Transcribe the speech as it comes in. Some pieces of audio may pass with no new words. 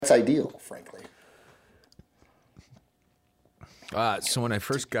that's ideal, frankly. So when I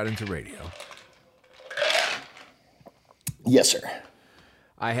first got into radio, Yes, sir.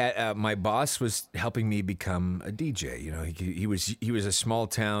 I had my boss was helping me become a DJ. You know, he was a small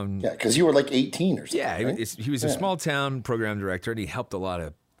town. Yeah, because you were like 18 or something. Yeah, right? he was a small town program director, and he helped a lot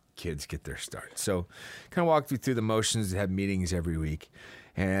of kids get their start. So, kind of walked me through the motions, had meetings every week.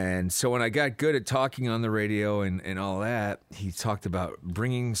 And so when I got good at talking on the radio and all that, he talked about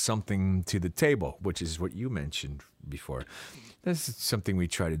bringing something to the table, which is what you mentioned before. This is something we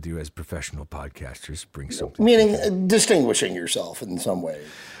try to do as professional podcasters, bring something. Meaning distinguishing yourself in some way.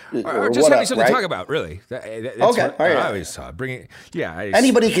 Or just having something to talk about, really. That's Okay. what All right. I always saw. Bringing,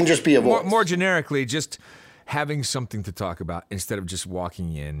 Anybody can just be a voice. More generically, just having something to talk about instead of just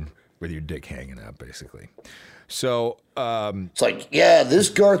walking in with your dick hanging out, basically. So It's like, yeah, this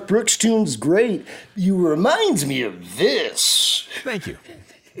Garth Brooks tune's great. You reminds me of this. thank you.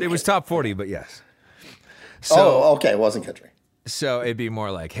 It was top 40, but yes. So, Okay, it wasn't country. So it'd be more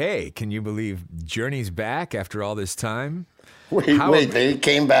like, hey, can you believe Journey's back after all this time? Wait, they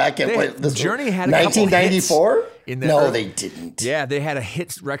came back and Journey had a couple 1994? hits in the No, early- they didn't. Yeah, they had a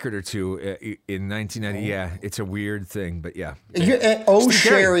hit record or two in 1990. Yeah, it's a weird thing, but yeah.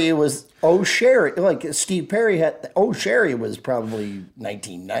 Sherry was Sherry, like Steve Perry had. Sherry was probably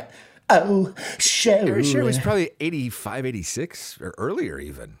 1990. Sherry. Sherry was probably 85, 86, or earlier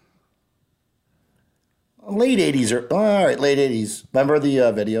even. Late 80s or all right, late 80s. Remember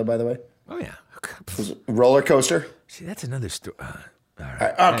the video, by the way? Oh yeah. Was it Roller Coaster? See, that's another story. All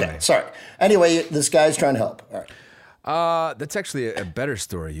right. All right, okay, sorry. Anyway, this guy's trying to help. All right. That's actually a better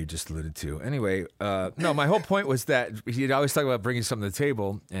story you just alluded to. Anyway, no, my whole point was that he'd always talk about bringing something to the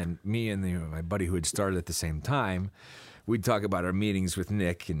table, and me and my buddy who had started at the same time, we'd talk about our meetings with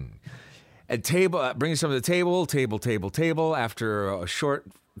Nick and bringing something to the table. After a short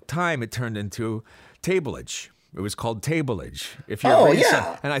time, it turned into tableage. It was called tableage. If you're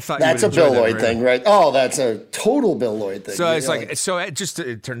and I thought that's you a would Bill enjoy that Lloyd thing, right? Oh, that's a total Bill Lloyd thing. So it's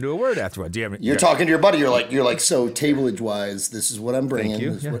it turned into a word afterward. You're talking to your buddy. You're like, so tableage wise, this is what I'm bringing.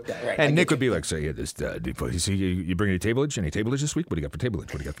 Thank you. Yeah. Right, and Nick would be like, so yeah, this. You see, you bring any tableage? Any tableage this week? What do you got for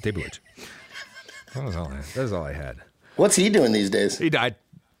tableage? What do you got for tableage? That was all I had. What's he doing these days? He died.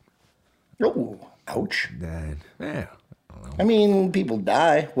 Oh, ouch. Died. Yeah. I mean, people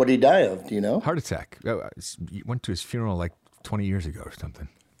die. What did he die of? Do you know? Heart attack. He went to his funeral like 20 years ago or something.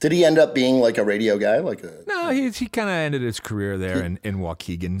 Did he end up being like a radio guy? No, he kind of ended his career there in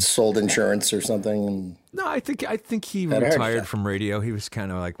Waukegan. Sold insurance or something? And no, I think he retired from radio. He was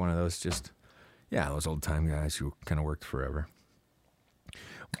kind of like one of those those old time guys who kind of worked forever.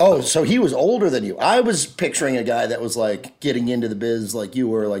 Oh, so he was older than you. I was picturing a guy that was like getting into the biz like you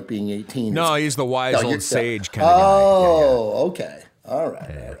were, like being 18. No, he's the wise old sage kind of guy. Oh, okay. All right.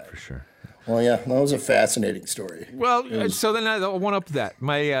 Yeah, for sure. Well, yeah, that was a fascinating story. Well, so then I one up that.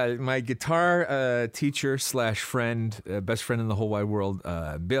 My guitar teacher / friend, best friend in the whole wide world,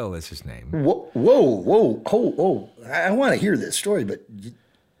 Bill is his name. Whoa. I want to hear this story, but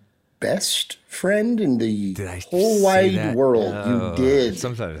best friend in the whole wide world. You did.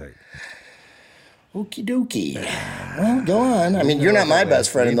 Sometimes okie dokie. Well, go on. I mean, you're not my best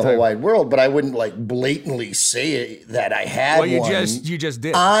friend in the whole wide world, but I wouldn't like blatantly say that I had one. Well, you just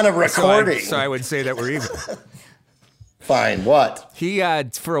did on a recording. So I would say that we're even. Fine. What? He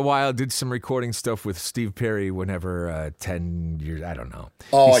for a while did some recording stuff with Steve Perry whenever 10 years, I don't know.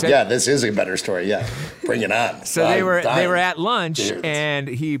 Oh, yeah, this is a better story. Yeah. Bring it on. So they were at lunch and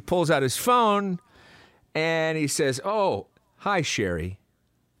he pulls out his phone and he says, "Oh, hi, Sherry."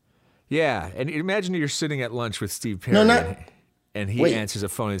 Yeah, and imagine you're sitting at lunch with Steve Perry and he answers a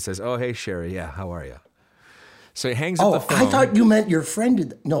phone and says, "Oh, hey, Sherry. Yeah, how are you?" So he hangs up the phone. I thought you meant your friend did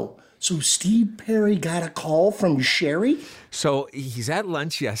that. No. So Steve Perry got a call from Sherry? So he's at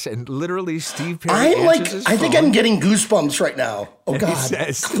lunch, yes, and literally Steve Perry I think I'm getting goosebumps right now. Oh, God.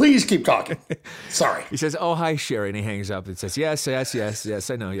 Please keep talking. Sorry. He says, "Oh, hi, Sherry," and he hangs up and says, yes,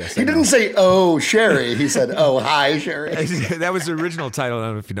 I know, yes, He didn't say, "Oh, Sherry." He said, "Oh, hi, Sherry." That was the original title. I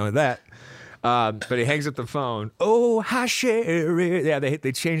don't know if you know that. But he hangs up the phone. "Oh, hi, Sherry." Yeah,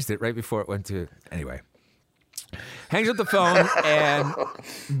 they changed it right before it went to... Anyway. Hangs up the phone, and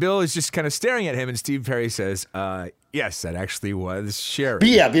Bill is just kind of staring at him, and Steve Perry says, "Yes, that actually was Sherry." But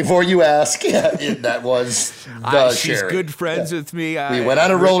yeah, before you ask, that was the she's Sherry. Good friends with me. We went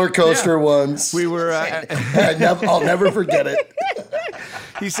on a roller coaster once. We were... I'll never forget it.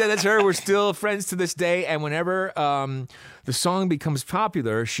 He said that's her. We're still friends to this day. And whenever the song becomes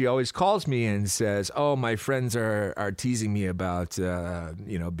popular, she always calls me and says, "Oh, my friends are teasing me about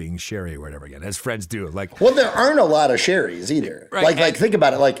being Sherry or whatever again," as friends do. Like, well, there aren't a lot of Sherrys either. Right. Like think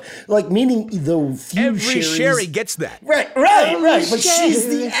about it. Like meaning the few every Sherrys, Sherry gets that. Right. But she's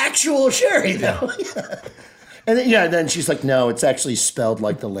the actual Sherry though. And then she's like, no, it's actually spelled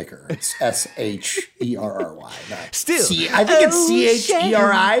like the liquor. It's SHERRY. Still, I think it's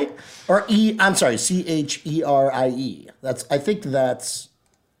CHERI or E. I'm sorry, CHERIE. I think that's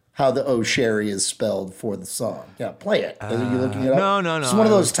how the "Oh Sherry" is spelled for the song. Yeah, play it. Are you looking it up? No. It's one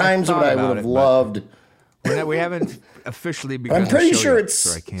of those times when I would have loved. We haven't officially begun. I'm pretty the show sure yet, it's.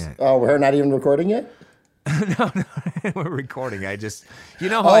 So I can't. Oh, we're not even recording it. No, we're recording. I just,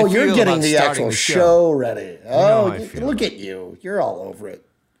 how I feel you're getting about the starting actual the show ready. Look at you. You're all over it.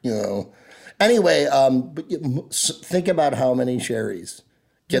 Anyway, but think about how many Sherrys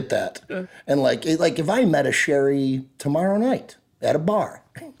get that. And like if I met a Sherry tomorrow night at a bar,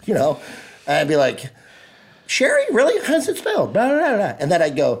 I'd be like, Sherry, really? How's it spelled? Blah, blah, blah. And then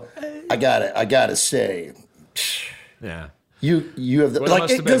I'd go, I got to say, yeah. You have the, like,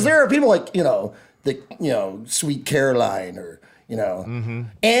 because there are people like, Sweet Caroline or,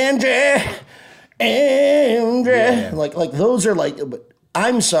 Andrea. Yeah. Like those are like,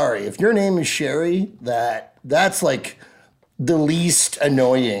 I'm sorry, if your name is Sherry, that's like the least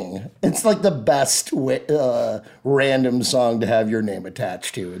annoying. It's like the best random song to have your name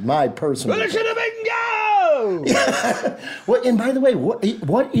attached to, in my personal opinion. Well, it should have been go! Yeah. Well, and by the way,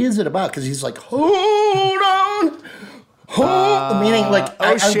 what is it about? Because he's like, hold on. Meaning, like,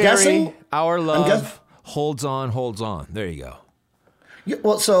 I'm Sherry, guessing. Our love holds on. There you go. Yeah,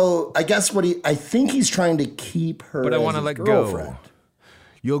 well, so I guess I think he's trying to keep her. But I want to let go.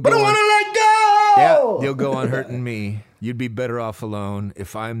 But I want to let go. Yeah, you'll go on hurting me. You'd be better off alone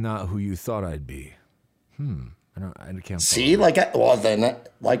if I'm not who you thought I'd be. I can't. See, like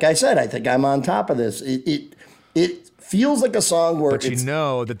I said, I think I'm on top of this. It feels like a song where but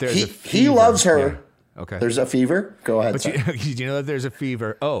that there's a fever. He loves her. Yeah. Okay. There's a fever. Go ahead. But you know that there's a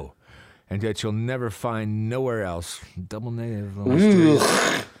fever. Oh, and that you'll never find nowhere else. Double negative.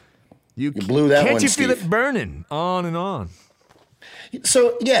 You blew that one. Can't you Steve. feel it burning on and on?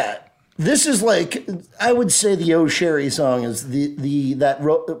 So yeah, this is like, I would say the "Oh Sherry" song is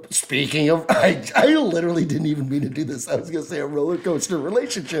speaking of, I literally didn't even mean to do this. I was going to say a roller coaster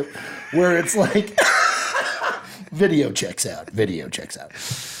relationship where it's like video checks out.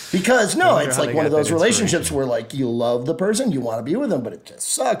 Because it's like one of those relationships where like you love the person, you want to be with them, but it just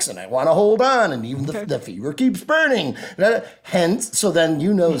sucks and I want to hold on and even the fever keeps burning. Hence, so then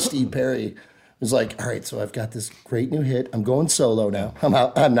Steve Perry was like, all right, so I've got this great new hit. I'm going solo now.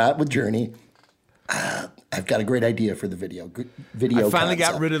 I'm not with Journey. I've got a great idea for the video. I finally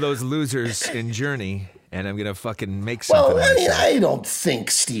got rid of those losers in Journey, and I'm gonna fucking make something. Well, I mean, I don't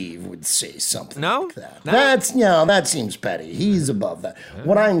think Steve would say something like that. No? That seems petty. He's above that.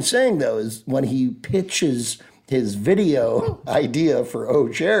 What I'm saying though is when he pitches his video idea for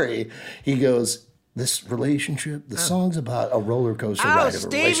 "Oh Sherry," he goes, this relationship, the song's about a roller coaster ride of a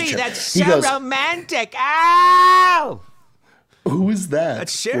relationship. That's so romantic. Ow! Who is that?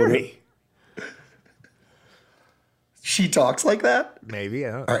 That's Sherry. She talks like that? Maybe,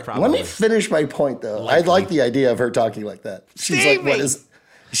 yeah. All right, probably. let me finish my point, though. I like the idea of her talking like that. She's Stevie! like, what is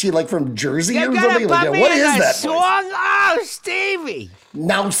she like from Jersey You're or gonna something? put Like, me what in is a that song? voice? Oh, Stevie!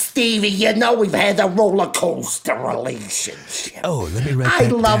 Now, Stevie, we've had a roller coaster relationship. Oh, let me write I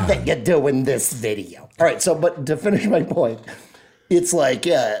that love down. that you're doing this video. All right, so, but to finish my point, it's like,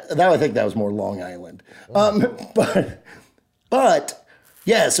 I think that was more Long Island. But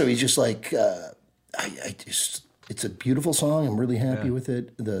so he's just like, it's a beautiful song. I'm really happy with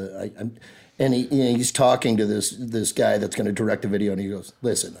it. He's talking to this guy that's going to direct the video, and he goes,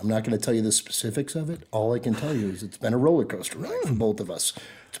 "Listen, I'm not going to tell you the specifics of it. All I can tell you is it's been a roller coaster ride for both of us.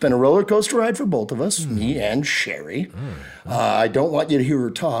 It's been a roller coaster ride for both of us, me and Sherry. I don't want you to hear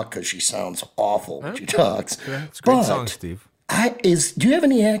her talk because she sounds awful when she talks. It's a great song, Steve. Do you have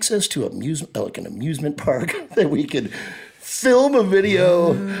any access to an amusement park that we could film a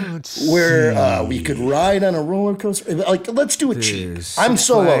video where we could ride on a roller coaster? Like, let's do it cheap. I'm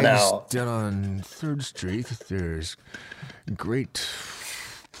solo now. Down on 3rd Street, there's a great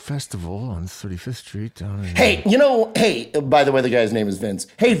festival on 35th Street. Down in By the way, the guy's name is Vince.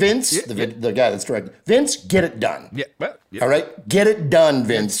 Hey, Vince, the guy that's directing. Vince, get it done. Yeah. All right? Get it done,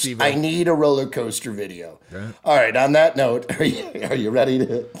 Vince. I need a roller coaster video. Right. All right, on that note, are you ready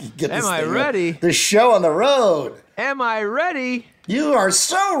to get this Am I ready? The show on the road. Am I ready? You are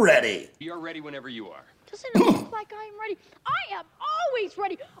so ready. You're ready whenever you are. Doesn't it look like I am ready? I am always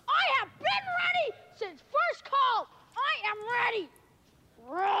ready. I have been ready since first call. I am ready.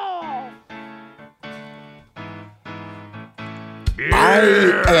 Roll.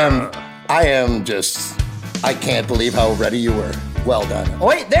 I can't believe how ready you were. Well done. Oh,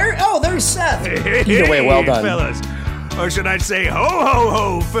 wait, there's Seth. Either way, well done. Fellas. Or should I say, ho, ho,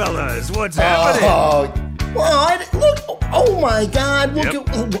 ho, fellas. What's happening? What? Look, oh my God. Look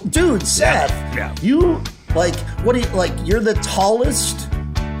at, dude, Seth. Yeah. You, you're the tallest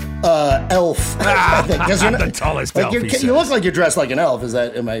elf, I think. 'Cause you're the tallest elf, he You look like you're dressed like an elf.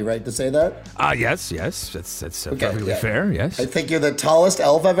 Am I right to say that? Yes. That's perfectly fair, yes. I think you're the tallest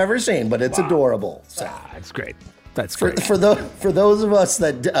elf I've ever seen, but it's adorable. That's great. That's great. For those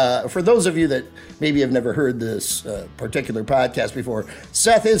of you that maybe have never heard this particular podcast before,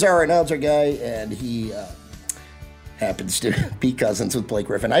 Seth is our announcer guy, and he happens to be cousins with Blake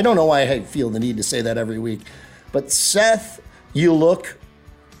Griffin. I don't know why I feel the need to say that every week, but Seth, you look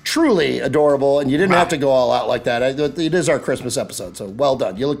truly adorable, and you didn't have to go all out like that. It is our Christmas episode, so well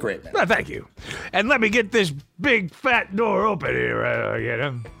done. You look great, man. Well, thank you. And let me get this big fat door open here.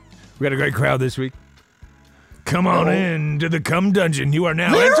 We got a great crowd this week. Come on in to the Cum Dungeon. You are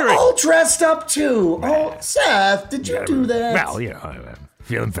now They're entering. all dressed up too. Oh, Seth, did you do that? Well, I'm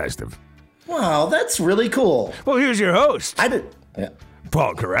feeling festive. Wow, that's really cool. Well, here's your host. I did. Yeah.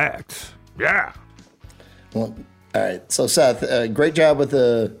 Paul Correct. Yeah. Well, all right. So, Seth, great job with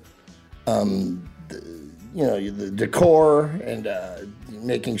the decor and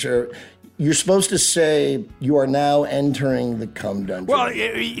making sure. You're supposed to say you are now entering the Cum Dungeon. Well,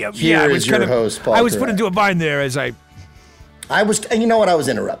 Here is your host, Paul. I was put into a bind there as I was. You know what? I was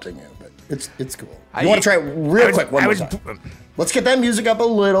interrupting you, but it's cool. You want to try it real quick one more time? Let's get that music up a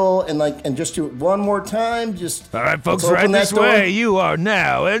little and just do it one more time. Just all right, folks, right this way. You are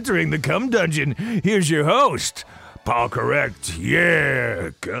now entering the Cum Dungeon. Here's your host, Paul Correct.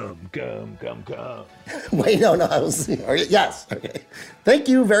 Yeah, come. Wait, no, I was. Yes, okay. Thank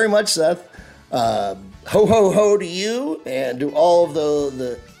you very much, Seth. Ho ho ho to you, and to all of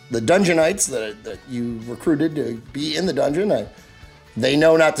the Dungeonites that you recruited to be in the dungeon. They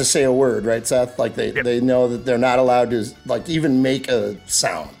know not to say a word, right, Seth? Like they know that they're not allowed to even make a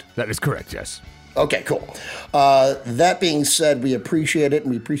sound. That is correct, yes. Okay, cool. That being said, we appreciate it,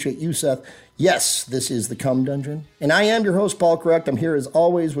 and we appreciate you, Seth. Yes, this is the Cum Dungeon, and I am your host, Paul Correct. I'm here as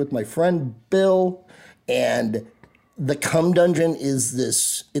always with my friend Bill, and the Cum Dungeon is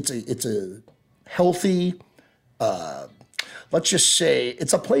this. It's a healthy. Let's just say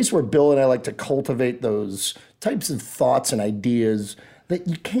it's a place where Bill and I like to cultivate those types of thoughts and ideas that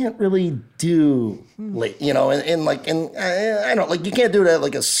you can't really do, I don't you can't do it at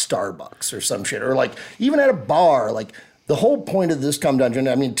like a Starbucks or some shit, or like even at a bar. Like the whole point of this Cum Dungeon,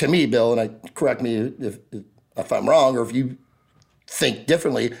 I mean, to me, Bill, and correct me if I'm wrong or if you think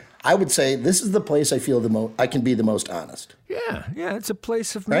differently, I would say this is the place I feel I can be the most honest. Yeah, it's a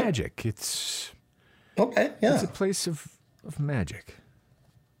place of magic. It's okay. Yeah, it's a place of magic.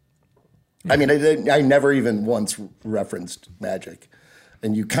 I mean, I never even once referenced magic.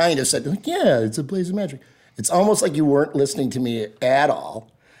 And you kind of said, yeah, it's a place of magic. It's almost like you weren't listening to me at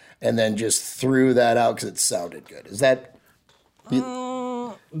all and then just threw that out because it sounded good. Is that?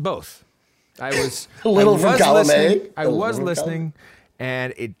 Both. I was a little from column A. I was listening,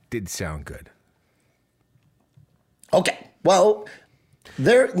 and it did sound good. Okay. Well,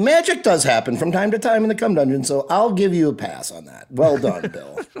 magic does happen from time to time in the Cum Dungeon, so I'll give you a pass on that. Well done,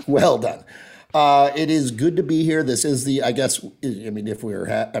 Bill. Well done. It is good to be here. This is this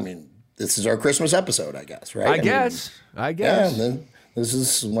is our Christmas episode, I guess, right? I guess. Yeah, this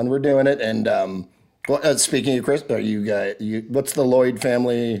is when we're doing it. And speaking of Chris, are you guys? What's the Lloyd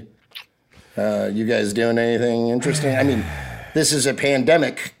family? You guys doing anything interesting? I mean, this is a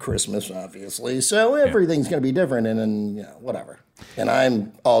pandemic Christmas, obviously, so everything's going to be different, and whatever. And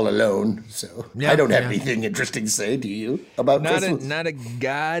I'm all alone, so I don't have anything interesting to say. Do you about Christmas? Not a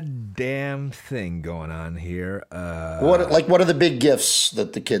goddamn thing going on here. What are the big gifts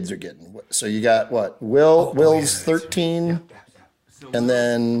that the kids are getting? So you got what? Will's 13, and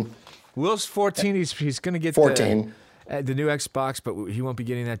then Will's 14. He's going to get 14. The new Xbox, but he won't be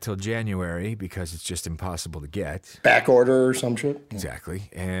getting that till January because it's just impossible to get. Back order or some shit. Exactly.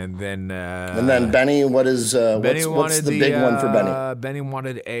 And then Benny, what's the big one for Benny? Benny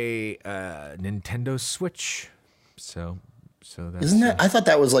wanted a Nintendo Switch. So that's Isn't that? I thought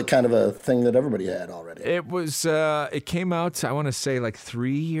that was like kind of a thing that everybody had already. It was. It came out, I want to say, like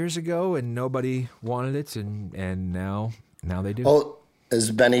 3 years ago, and nobody wanted it, and now they do. Oh, is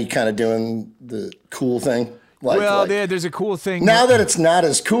Benny kind of doing the cool thing? There's a cool thing. Now that it's not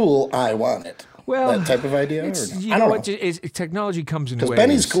as cool, I want it. Well, that type of idea? Or It's, no? you I know don't what? know. Technology comes in ways. Because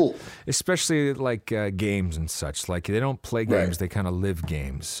Benny's cool. Especially like games and such. Like they don't play games; Right. they kind of live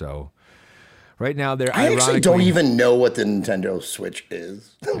games. So right now they're. I actually don't ironically- even know what the Nintendo Switch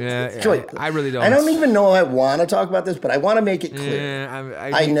is. Yeah, I really don't. I don't even know I want to talk about this, but I want to make it clear. Yeah,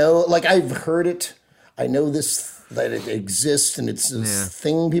 I know, like I've heard it. I know that it exists and it's this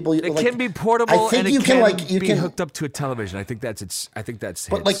thing people. It like, can be portable, I think and it you can like you be can hooked up to a television. I think that's its. I think that's.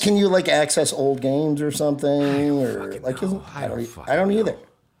 But like, can you like access old games or something, or like? I don't either.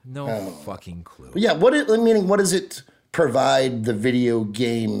 No fucking clue. But yeah, meaning what does it provide the video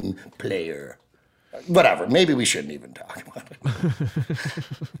game player? Whatever. Maybe we shouldn't even talk about it.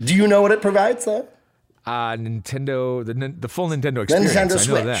 Do you know what it provides though? Nintendo, the full Nintendo experience. Nintendo I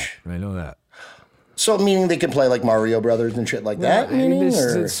know that. Switch. I know that. So meaning they can play like Mario Brothers and shit like that. I mean, Meaning,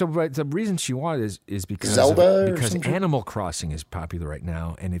 or? so right, the reason she wanted is because Zelda or because some shit? Animal Crossing is popular right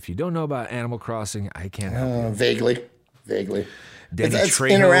now, and if you don't know about Animal Crossing, I can't help you. Vaguely. Danny It's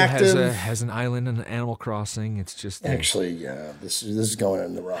Trejo interactive. has an island in Animal Crossing. It's just Actually, yeah, this is going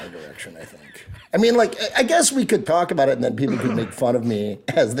in the wrong direction, I think. I mean, like, I guess we could talk about it and then people could make fun of me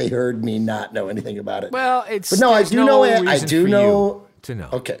as they heard me not know anything about it. well, it's but no, I there's do know it. I reason do for you know. to know.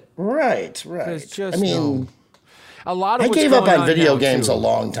 Okay, right. There's just I mean, a lot of I what's gave up going on video now, games too. a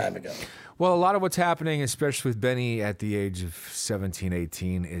long time ago. Well, a lot of what's happening, especially with Benny at the age of 17,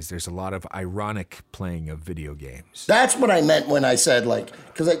 18, is there's a lot of ironic playing of video games. That's what I meant when I said, like,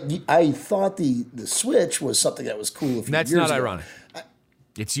 because I thought the Switch was something that was cool a few That's years not ago. ironic.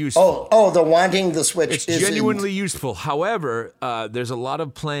 It's useful. The wanting the Switch It's isn't- genuinely useful. However, there's a lot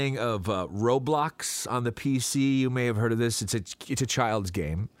of playing of Roblox on the PC. You may have heard of this. It's a child's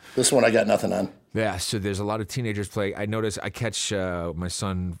game. This one I got nothing on. Yeah, so there's a lot of teenagers play. I notice I catch my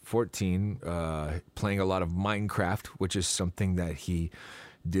son, 14, playing a lot of Minecraft, which is something that he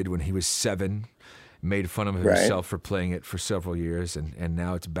did when he was 7. Made fun of himself for playing it for several years, and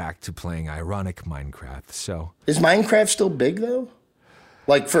now it's back to playing ironic Minecraft. So Is Minecraft still big though?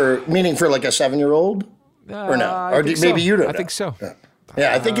 Like for like a 7-year-old, or no? I Or think maybe so. you don't. I know. think so.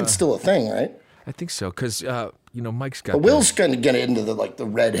 Yeah, I think it's still a thing, right? I think so because Mike's got. But Will's kind of getting into the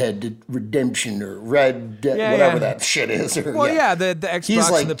Red Head Redemption or Yeah, whatever yeah. that shit is. Or, Well, yeah, the Xbox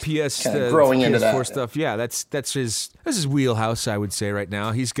He's, like, and the PS, kinda the growing PS4 into that. stuff. Yeah, that's his wheelhouse. I would say right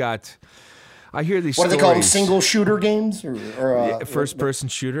now he's got. I hear these. What do they stories. call them? Single shooter games or First person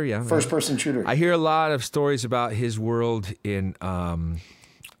shooter. Yeah, first person shooter? I hear a lot of stories about his world in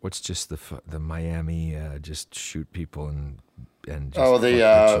what's just the Miami just shoot people and just fuck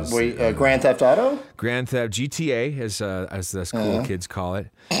bitches. Grand Theft Auto. Grand Theft GTA as the cool kids call it.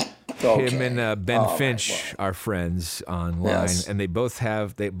 Okay. Him and Ben Finch are friends online, Yes. and they both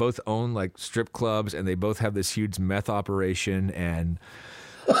own like strip clubs, and they both have this huge meth operation. And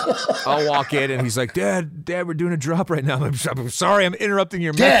I'll walk in, and he's like, "Dad, we're doing a drop right now. I'm sorry, I'm interrupting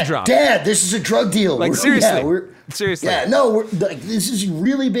your meth drop." Dad, this is a drug deal. Like, seriously. Yeah, no, this is a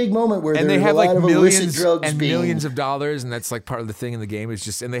really big moment where And there's they have a lot like of illicit millions drugs and being, millions of dollars, and that's like part of the thing in the game. Is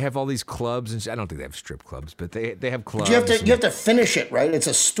just, and they have all these clubs, and I don't think they have strip clubs, but they have clubs. You have to finish it, right? It's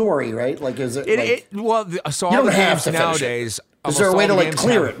a story, right? Like, is it? So you all don't the have games to finish nowadays. it. Is there a almost way all to the like games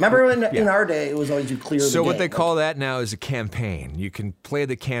clear have- it? Remember in Yeah. our day, it was always you clear the game. So what they call that now is a campaign. You can play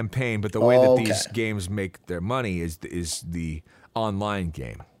the campaign, but the way that these games make their money is the online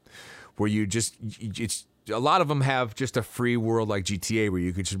game, where it's a lot of them have just a free world like GTA, where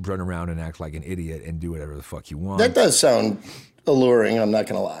you could just run around and act like an idiot and do whatever the fuck you want. That does sound alluring. I'm not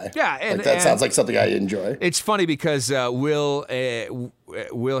gonna lie. Yeah, and that sounds like something I enjoy. It's funny because Will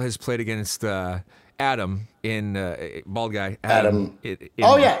has played against Adam in bald guy Adam.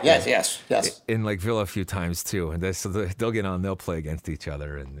 Yes. in like Villa a few times too, and so they'll get on, they'll play against each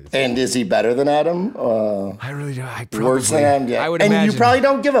other, and And is he better than Adam? I really do. I Worse than probably, Adam? Yeah. I would and imagine. you probably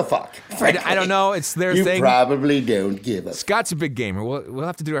don't give a fuck. I don't know. It's their You thing. probably don't give a fuck. Scott's a big gamer. We'll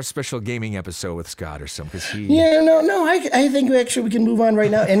have to do our special gaming episode with Scott or something because he. Yeah, no. I think we can move on right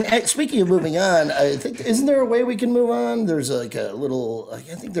now. And speaking of moving on, I think isn't there a way we can move on? There's like a little. I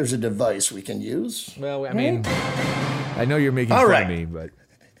think there's a device we can use. Well, I mean, I know you're making All fun right. of me, but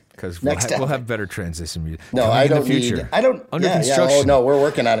because Next we'll topic. have better transition music. No, coming I in don't the future. need. I don't. Under yeah, construction. Yeah, oh no, we're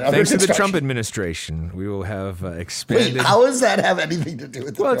working on it. Under Thanks to the construction. Trump administration, we will have expanded. Wait, how does that have anything to do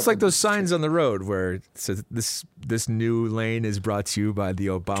with? The Well, it's Trump like those signs on the road where it says this new lane is brought to you by the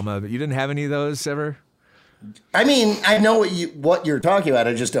Obama. You didn't have any of those ever? I mean, I know what you're talking about.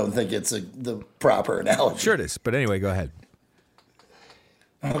 I just don't think it's the proper analogy. Sure it is. But anyway, go ahead.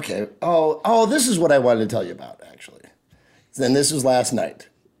 Okay. This is what I wanted to tell you about, actually. Then this was last night.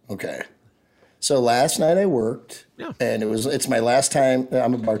 Okay. So last night I worked, Yeah. and it's my last time.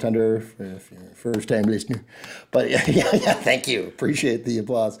 I'm a bartender, if you're a first-time listener. But yeah, thank you. Appreciate the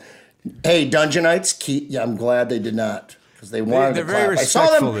applause. Hey, Dungeonites, I'm glad they did not, because they wanted They're to very clap. I saw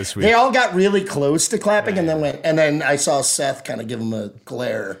respectful them. this week. They all got really close to clapping, and then went. And then I saw Seth kind of give them a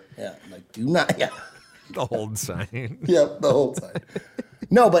glare. Yeah, like do not. Yeah, The hold sign. yep, the whole time.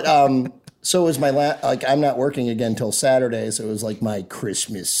 No, but so it was my I'm not working again till Saturday, so it was like my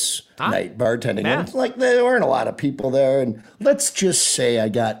Christmas night bartending. Yeah. And like there weren't a lot of people there, and let's just say I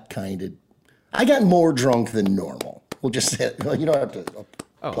got more drunk than normal. We'll just say you don't have to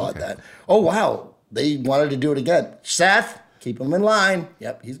applaud that. Oh wow, they wanted to do it again. Seth, keep him in line.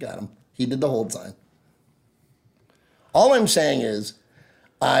 Yep, he's got him. He did the hold sign. All I'm saying is,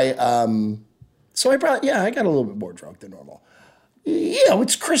 I got a little bit more drunk than normal. Yeah,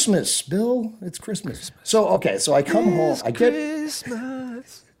 it's Christmas, Bill. It's Christmas. So so I come home.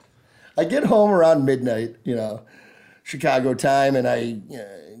 Christmas. I get home around midnight, Chicago time, and I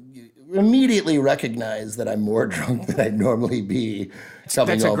immediately recognize that I'm more drunk than I'd normally be.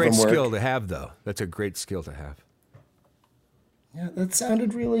 That's a great from work. skill to have, though. That's a great skill to have. Yeah, that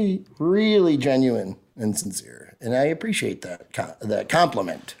sounded really, really genuine and sincere, and I appreciate that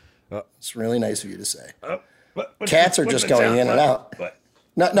compliment. It's really nice of you to say. Cats are just going in and out.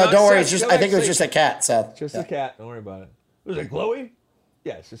 No, don't worry. Seth, I think it was just a cat, Seth. Just a cat. Don't worry about it. Was it Chloe?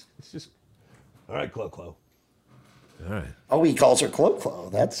 Yeah, it's just. All right, Chloe. All right. Oh, he calls her Clo.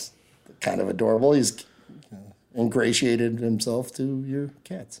 That's kind of adorable. He's ingratiated himself to your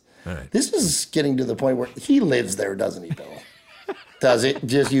cats. All right. This is getting to the point where he lives there, doesn't he, Bill? Does it?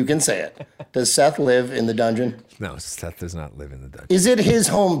 Just you can say it. Does Seth live in the dungeon? No, Seth does not live in the dungeon. Is it his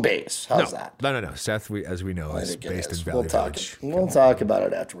home base? How's that? No. Seth, as we know, is I think it based in is. Valley Village. We'll talk about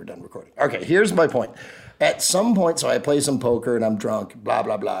it after we're done recording. Okay, here's my point. At some point, so I play some poker and I'm drunk, blah,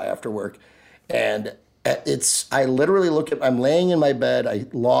 blah, blah, after work. And I literally I'm laying in my bed. I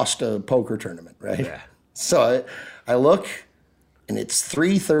lost a poker tournament, right? Yeah. So I look and it's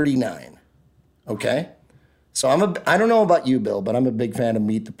 3:39. Okay. So I don't know about you, Bill, but I'm a big fan of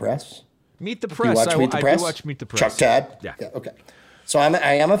Meet the Press. Meet the You Press. watch Meet the Press? I do watch Meet the Press. Chuck Tad? Yeah. Okay. So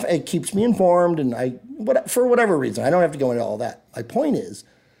it keeps me informed, and for whatever reason, I don't have to go into all that. My point is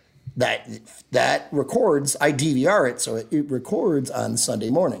that records, I DVR it, so it records on Sunday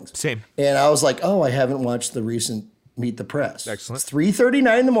mornings. Same. And I was like, I haven't watched the recent Meet the Press. Excellent. It's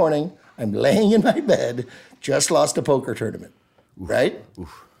 3:39 in the morning. I'm laying in my bed, just lost a poker tournament, right?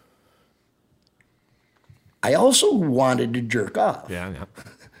 Oof. I also wanted to jerk off. Yeah.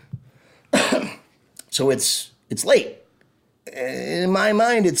 So it's late. In my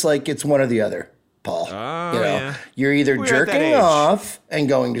mind, it's like it's one or the other, Paul. Yeah. You're either We're at that jerking age. off and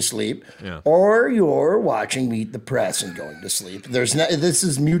going to sleep, Yeah. or you're watching Meet the Press and going to sleep. This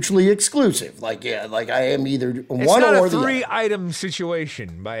is mutually exclusive. Like I am either It's one not or a the other. 3-item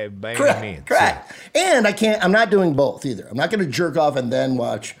situation by Correct. any means. Correct. And I'm not doing both either. I'm not going to jerk off and then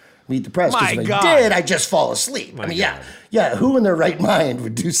watch Meet the Press. My Because if God. I did, I'd just fall asleep. My I mean, God. yeah. Who in their right mind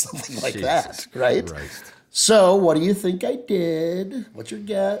would do something like that, Jesus right? Christ. So, what do you think I did? What's your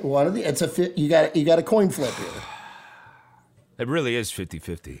guess? It's a fit. You got a coin flip here. It really is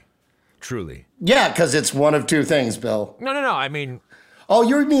 50-50. Truly. Yeah, because it's one of two things, Bill. No. I mean, Oh,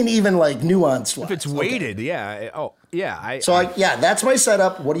 you mean even like nuanced? if it's weighted, yeah. Oh, yeah. That's my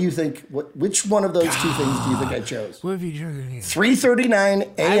setup. What do you think? Which one of those two things do you think I chose? What have you drinking?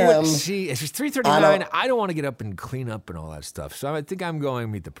 3:39 a.m. See, if it's 3:39, I don't want to get up and clean up and all that stuff. So I think I'm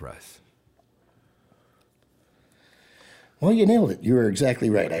going Meet the Press. Well, you nailed it. You were exactly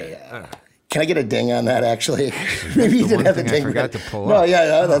right. Can I get a ding on that, actually? Maybe you didn't have a thing I ding. forgot to pull No, up.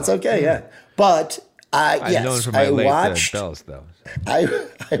 yeah, that's okay, yeah. But, I'm known for my late watched, bells, though. I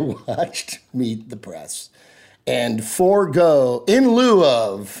watched Meet the Press and in lieu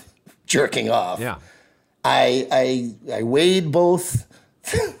of jerking off, Yeah. I weighed both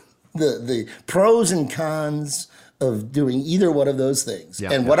the pros and cons of doing either one of those things.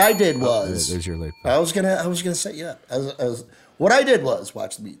 Yeah, and yeah. what I did was There's your late I was gonna say what I did was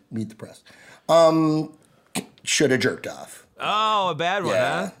watch Meet the Press. Should have jerked off. Oh, a bad one,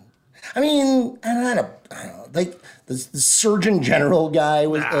 huh? I mean, I don't know. Like the Surgeon General guy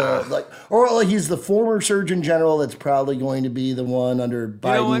was he's the former Surgeon General that's probably going to be the one under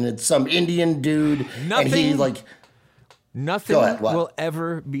Biden. what? It's some Indian dude, and he Nothing Go ahead, what? will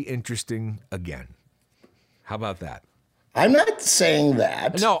ever be interesting again. How about that? I'm not saying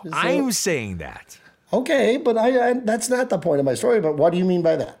that. No, So- I'm saying that. okay, but I that's not the point of my story. But what do you mean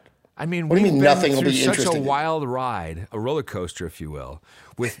by that? I mean, What do you we've mean been nothing will through be such interesting? a wild ride, a roller coaster, if you will,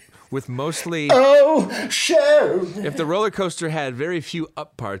 with mostly. Oh, show. If the roller coaster had very few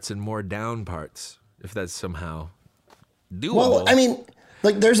up parts and more down parts, if that's somehow doable. Well, I mean,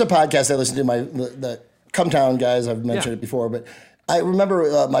 like there's a podcast I listen to, the Come Town guys. I've mentioned it before, but I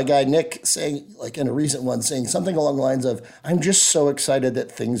remember my guy Nick saying, like in a recent one, saying something along the lines of, "I'm just so excited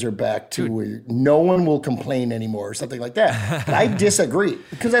that things are back to where no one will complain anymore," or something like that. But I disagree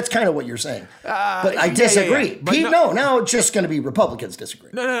because that's kind of what you're saying. But I disagree. But Pete, no, now it's just going to be Republicans disagree.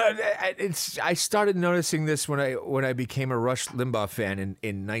 No. I started noticing this when I became a Rush Limbaugh fan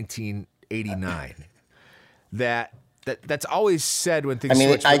in 1989. That's always said when things. I mean,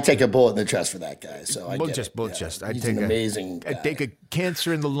 switch. I take a bullet in the chest for that guy. So I get it. Bullet chest. He's an amazing guy. I'd take a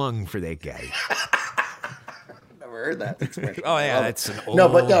cancer in the lung for that guy. Never heard that expression. Oh yeah, that's an old. No,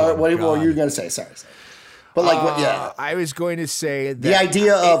 but no, what were God. you going to say? Sorry. But like, what? Yeah, I was going to say that the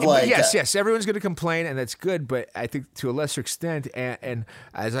idea of like, yes, everyone's going to complain, and that's good. But I think to a lesser extent, and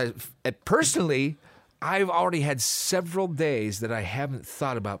as personally, I've already had several days that I haven't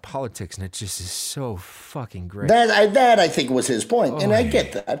thought about politics, and it just is so fucking great. that I think was his point, and I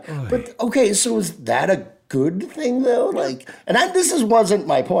get that. But okay, so is that a good thing though? Like, and wasn't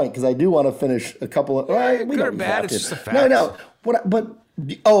my point because I do want to finish a couple of. We Good or don't bad, have it's to. just a fact. No.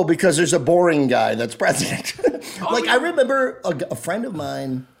 Because there's a boring guy that's president. I remember a friend of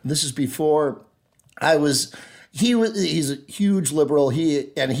mine. This is before I was. He's a huge liberal.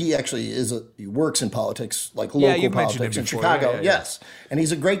 He actually he works in politics, like local politics in Chicago. Yeah. Yes, and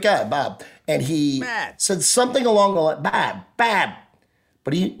he's a great guy, Bob. And he said something along the line, Bob.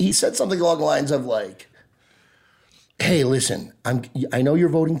 But he said something along the lines of like, "Hey, listen, I know you're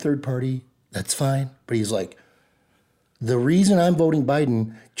voting third party. That's fine." But he's like, "The reason I'm voting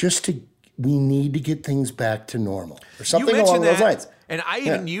Biden we need to get things back to normal," or something along those lines. And I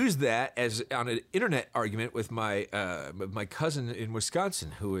even used that as on an internet argument with my cousin in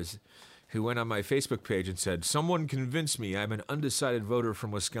Wisconsin, who went on my Facebook page and said, "Someone convinced me I'm an undecided voter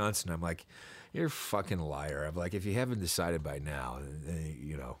from Wisconsin." I'm like, "You're a fucking liar." I'm like, if you haven't decided by now,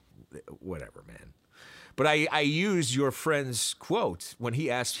 whatever, man. But I used your friend's quote when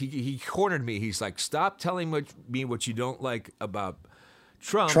he asked. He cornered me. He's like, "Stop telling me what you don't like about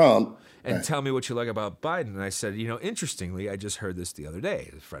Trump. And tell me what you like about Biden." And I said, interestingly, I just heard this the other day.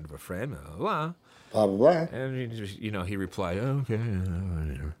 A friend of a friend, blah, blah, blah. And he replied, "Oh, okay.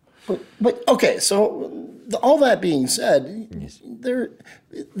 But okay, so all that being said,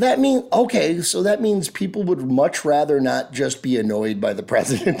 that means people would much rather not just be annoyed by the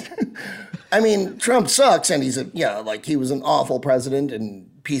president. I mean, Trump sucks, and he was an awful president and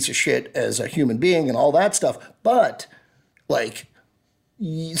piece of shit as a human being and all that stuff. But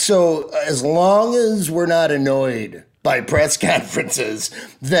so as long as we're not annoyed by press conferences,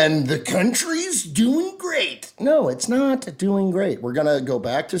 then the country's doing great. No, it's not doing great. We're going to go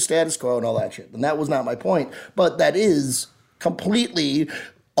back to status quo and all that shit. And that was not my point. But that is completely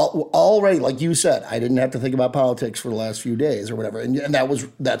already, like you said, I didn't have to think about politics for the last few days or whatever. And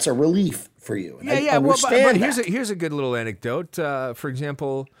that's a relief for you. And I understand but here's a good little anecdote. For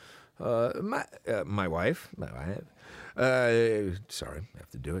example, my wife. Sorry, I have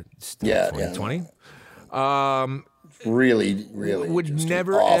to do it. It's 2020. Really would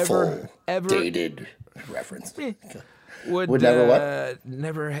never awful, ever dated reference. Would never what?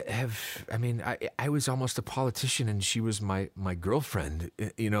 Never have. I mean, I was almost a politician, and she was my girlfriend.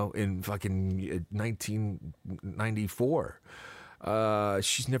 In fucking 1994.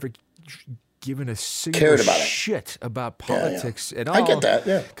 She's never given a single shit about politics at all. I get that.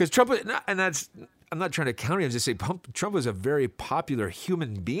 Yeah, because Trump, and that's. I'm not trying to counter him. I'm just saying Trump was a very popular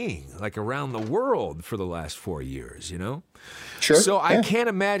human being, like around the world for the last 4 years, Sure. So I can't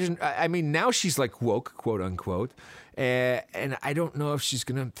imagine. I mean, now she's like woke, quote unquote, and I don't know if she's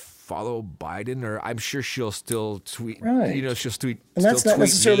going to follow Biden, or I'm sure she'll still tweet. Right. She'll tweet. And that's not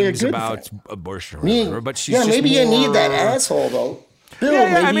necessarily a good about thing. Abortion or whatever. But she's maybe just you need that asshole though. Bill,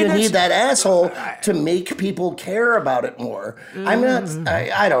 maybe you need that asshole to make people care about it more. I'm not.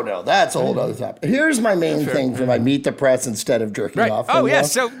 I don't know. That's a whole other topic. Here's my main thing for my meet the press instead of jerking off. Oh yeah.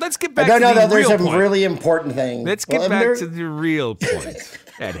 So let's get back to the real point. There's a really important thing. Let's get back to the real point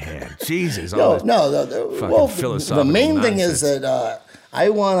at hand. Jesus. No. The main nonsense. thing is that I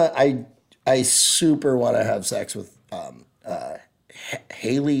super want to have sex with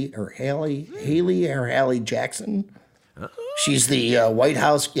Hallie Jackson. She's the White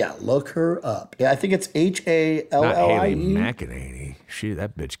House. Yeah, look her up. Yeah, I think it's Hallie. Not Haley McEnany.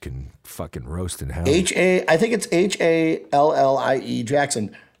 That bitch can fucking roast in hell. I think it's Hallie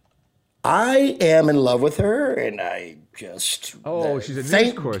Jackson. I am in love with her, and I just she's a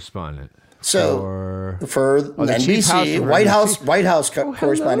news correspondent. So the NBC, White House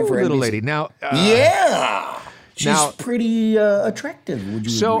correspondent for little NBC. lady. Now, she's pretty attractive. Would you?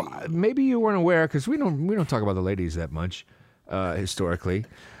 So agree? maybe you weren't aware because we don't talk about the ladies that much historically.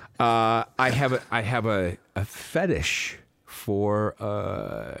 I have a fetish for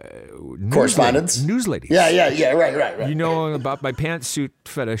correspondence, news ladies. Yeah. Right. You know about my pantsuit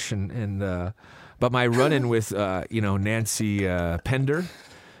fetish and about my run-in with Nancy Pender.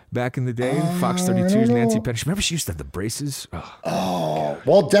 Back in the day, Fox 32's Nancy Pender. Remember she used to have the braces?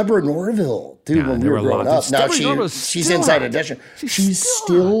 Well, Deborah Norville, dude, when we were growing up. Now she's Inside Edition. She's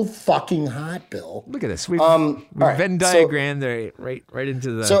still fucking hot, Bill. Look at this. We've right, Venn diagram there, right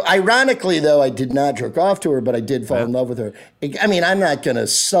into the... So ironically, though, I did not jerk off to her, but I did fall in love with her. I mean, I'm not going to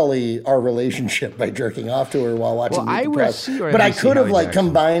sully our relationship by jerking off to her while watching Meet the Press. But I could have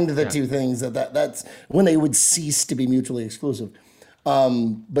combined the two things. That's when they would cease to be mutually exclusive.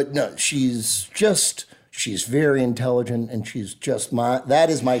 But no, she's very intelligent, and that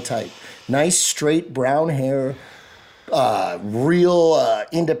is my type. Nice, straight brown hair, real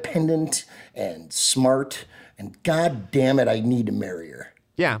independent and smart, and god damn it, I need to marry her.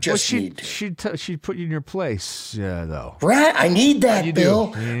 Yeah, she'd put you in your place, though. Right, I need that,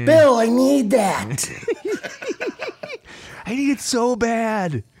 Bill. Yeah. Bill, I need that. I need it so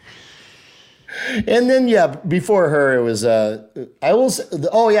bad. And then, before her, it was,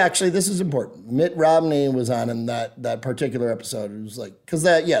 actually, this is important. Mitt Romney was on in that particular episode. It was like, because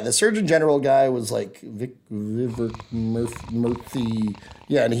the Surgeon General guy was like, Vic Murthy.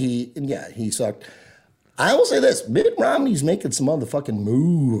 Yeah, and he sucked. I will say this, Mitt Romney's making some motherfucking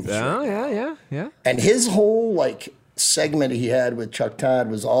moves. Oh, yeah. And his whole, segment he had with Chuck Todd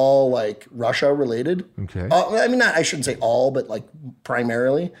was all, Russia related. Okay. I shouldn't say all, but,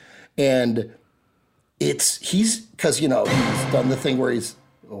 primarily. And... he's done the thing where he's,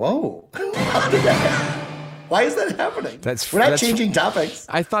 whoa, why is that happening? We're not changing topics.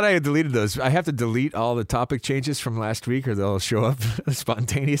 I thought I had deleted those. I have to delete all the topic changes from last week or they'll show up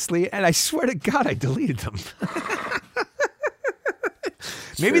spontaneously. And I swear to God, I deleted them.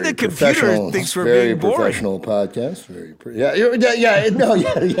 Maybe the computer thinks we're being boring. Very professional podcast.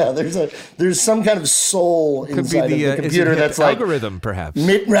 There's some kind of soul inside of the computer that's like algorithm, perhaps.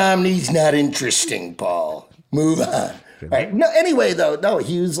 Mitt Romney's not interesting, Paul. Move on. Right. No. Anyway, though,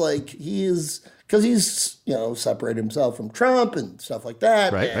 he is because he's separated himself from Trump and stuff like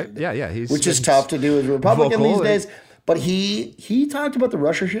that. Right. Yeah. Which is tough to do as a Republican these days. But he talked about the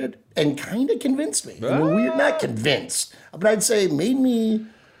Russia shit and kind of convinced me. We're not convinced, but I'd say made me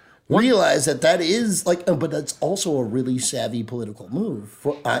realize that is but that's also a really savvy political move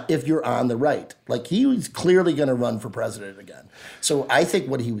for if you're on the right. He was clearly going to run for president again. So I think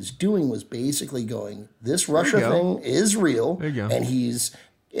what he was doing was basically going, this Russia thing is real, and he's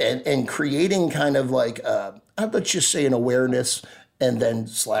and creating kind of let's just say an awareness and then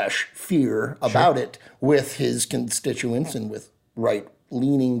 / fear about it with his constituents and with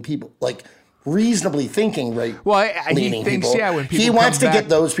right-leaning people, reasonably thinking right-leaning people. When people he wants to get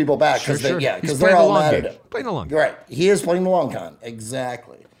those people back because they're all mad at him. Playing the long game. Right. He is playing the long con.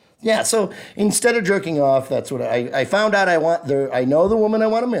 Exactly. Yeah, so instead of jerking off, that's what I found out I know the woman I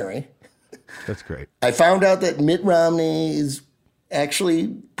want to marry. That's great. I found out that Mitt Romney is actually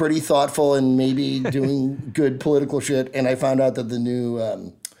pretty thoughtful and maybe doing good political shit. And I found out that the new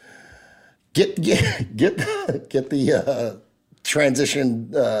get the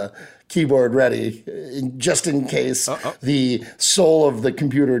transition keyboard ready just in case the soul of the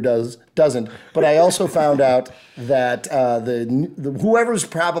computer doesn't. But I also found out that the whoever's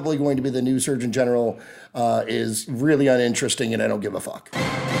probably going to be the new Surgeon General is really uninteresting, and I don't give a fuck.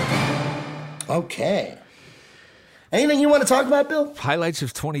 Okay. Anything you want to talk about, Bill? Highlights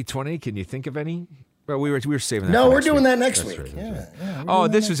of 2020. Can you think of any? Well, we were saving that. No, we're doing that next week. Right, Yeah.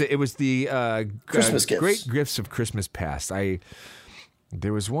 This was it. It was the Christmas gifts. Great gifts of Christmas past.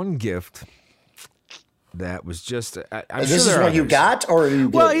 There was one gift that was just. I'm this sure is what you got, or you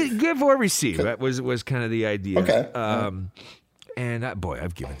gave? Well, give or receive. That was kind of the idea. Okay. And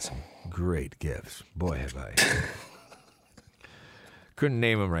I've given some great gifts. Boy, have I. Couldn't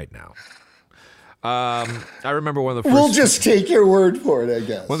name them right now. I remember one of the first... We'll just take your word for it, I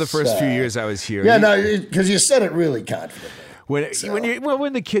guess. One of the first few years I was here. Yeah, because you said it really confidently. When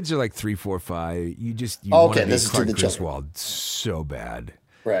the kids are 3, 4, 5, you want to be Clark Griswold so bad.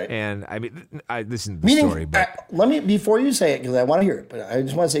 Right. And I mean, this isn't the story, but... before you say it, because I want to hear it, but I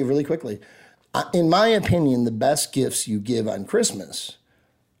just want to say really quickly, in my opinion, the best gifts you give on Christmas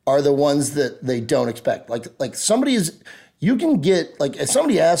are the ones that they don't expect. Like somebody's... you can get, like, if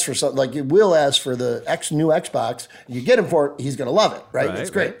somebody asks for something, like Will ask for the new Xbox, and you get him for it, he's going to love it, right? It's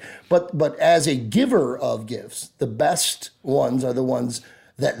great. Right. But as a giver of gifts, the best ones are the ones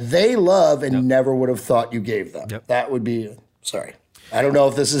that they love and never would have thought you gave them. Yep. That would be, sorry. I don't know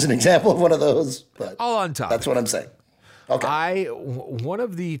if this is an example of one of those, but All on top. that's what I'm saying. Okay. One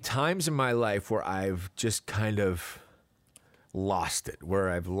of the times in my life where I've just kind of lost it, where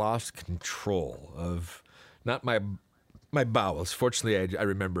I've lost control of not my bowels. Fortunately, I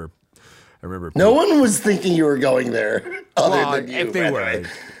remember. No one was thinking you were going there other than you. If they were,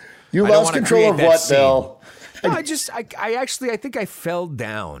 You I don't lost wanna control create of that what, scene. Bill? No, I think I fell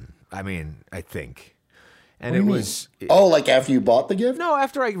down. I think. And it was Oh, like after you bought the gift? no,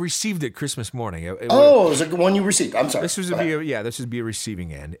 after I received it Christmas morning. It Oh, it was like the one you received. I'm sorry. This was Go ahead. this would be a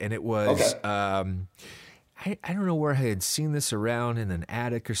receiving end, and it was. Okay. I don't know where I had seen this around in an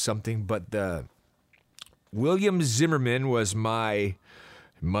attic or something, but William Zimmerman was my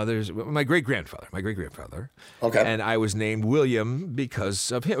great grandfather. Okay. And I was named William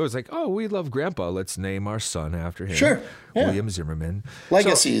because of him. It was like, oh, we love Grandpa. Let's name our son after him. Sure. Yeah. William Zimmerman.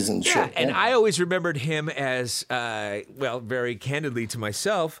 Legacies and Yeah, shit. and yeah. I always remembered him as, very candidly to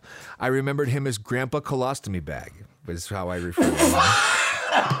myself, I remembered him as Grandpa Colostomy Bag, was how I refer to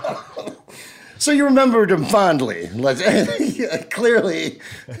him. So you remembered him fondly. Clearly.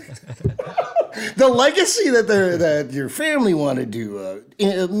 The legacy that your family wanted to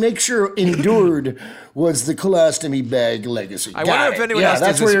make sure endured was the colostomy bag legacy. I wonder if anyone else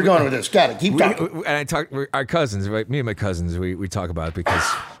that's does where this. you're going with this. Got it. Keep talking. And I talk, our cousins, right, me and my cousins, we talk about it because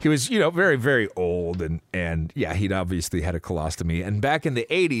he was, very, very old, and yeah, he'd obviously had a colostomy. And back in the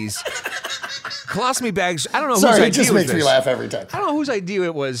 80s, colostomy bags, I don't know whose Sorry, idea it just was makes me this. laugh every time. I don't know whose idea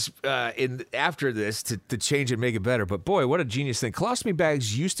it was after this to change it and make it better, but boy, what a genius thing. Colostomy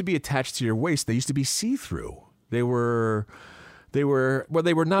bags used to be attached to your waist. They used to be see-through. They were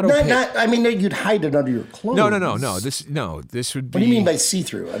not opaque. I mean, you'd hide it under your clothes. No. This would be. What do you mean by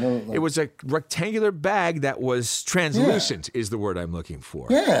see-through? I don't know. It was a rectangular bag that was translucent, is the word I'm looking for.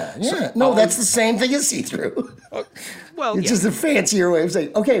 Yeah. That's the same thing as see-through. Well, It's yeah. just a fancier way of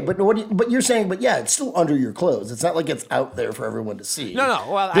saying, okay, but you're saying, it's still under your clothes. It's not like it's out there for everyone to see. No.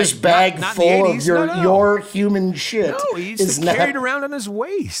 Well, this bag not in the full 80s. of No. your human shit. No, he used is to not. carry it around on his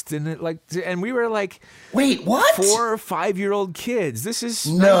waist, and we were like Wait, what? 4 or 5-year-old kids. This is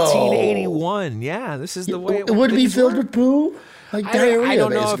No. 1981. Yeah, this is the way It would be things filled were. with poo, like I diarrhea,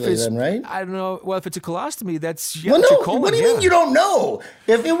 don't know if basically. it's Then, right? I don't know. Well, if it's a colostomy, that's Well, it's a no. colon, What do you yeah. mean you don't know?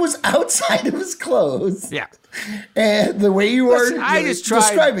 If it was outside of his clothes, Yeah. and the way you Listen, are I just tried,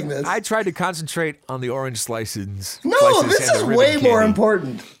 describing this, I tried to concentrate on the orange slices. no, this and is the ribbon way more candy.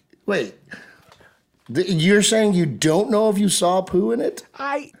 important. Wait, you're saying you don't know if you saw poo in it?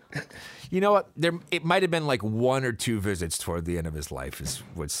 You know what? It might have been like 1 or 2 visits toward the end of his life is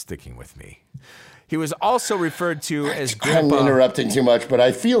what's sticking with me. He was also referred to as I'm Grandpa. interrupting too much, but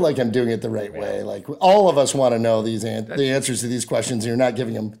I feel like I'm doing it the right way. Like all of us want to know the answers to these questions, and you're not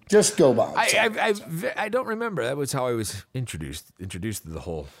giving them. Just go on. I don't remember. That was how I was introduced to the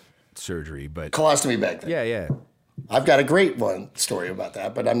whole surgery. But Colostomy bag thing. yeah. I've got a great story about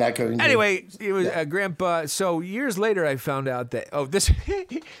that, but I'm not going to. Anyway, it was Grandpa. So years later, I found out that this.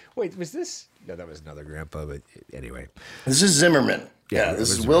 Wait, was this? No, that was another Grandpa. But anyway, This is Zimmerman. Yeah, Yeah, this it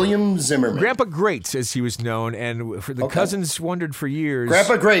was is William Zimmerman. Grandpa Great, as he was known, and for the cousins wondered for years.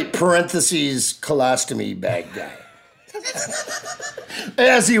 Grandpa Great, parentheses, colostomy bag guy.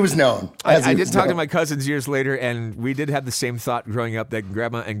 As he was known. I did talk to my cousins years later, and we did have the same thought growing up that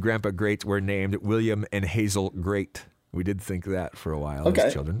Grandma and Grandpa Great were named William and Hazel Great. We did think that for a while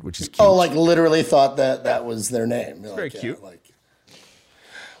as children, which is cute. Oh, like literally thought that was their name. Very cute.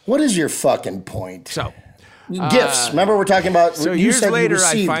 What is your fucking point? So, Gifts. Remember we're talking about. So you years said later, you I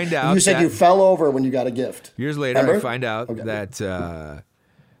received, find out you said that- you fell over when you got a gift. years later, Remember? I find out Okay. that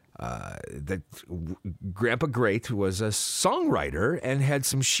Grandpa Great was a songwriter and had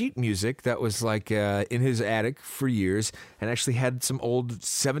some sheet music that was like in his attic for years, and actually had some old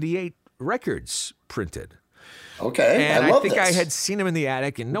 '78 records printed. Okay, And I I love think this. I had seen him in the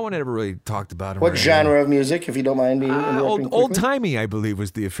attic, and no one had ever really talked about him. What or genre of music, if you don't mind me interrupting? Old timey, I believe,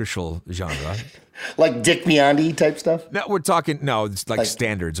 was the official genre. Like Dick Biondi type stuff? No, it's like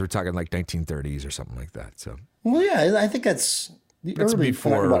standards. We're talking like 1930s or something like that. So Well, yeah, I think that's the that's early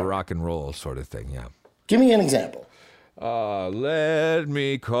before rock. rock and roll sort of thing. Yeah. Give me an example. Let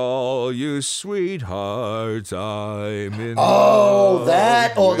me call you sweethearts. I'm in Oh,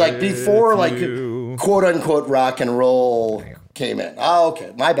 that. Oh, like before, like you. quote unquote rock and roll came in. Oh,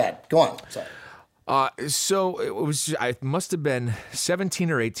 okay. My bad. Go on. Sorry. So it was. I must have been 17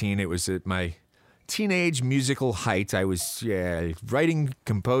 or 18. It was at my teenage musical height. I was writing,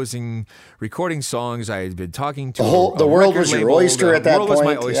 composing, recording songs. I had been talking to the world was your oyster at that point. The world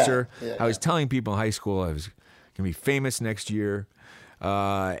was my oyster. Yeah. I was telling people in high school I was going to be famous next year.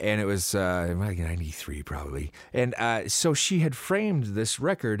 And it was 93 probably. And so she had framed this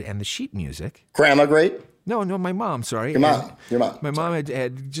record and the sheet music. Grandma great? No, my mom, sorry. Your mom. My mom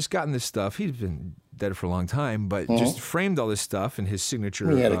had just gotten this stuff. He'd been dead for a long time, but just framed all this stuff in his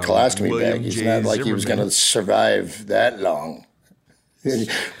signature. He had a colostomy bag. He's not like he was going to survive that long.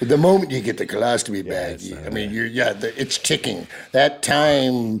 The moment you get the colostomy bag, it's ticking. That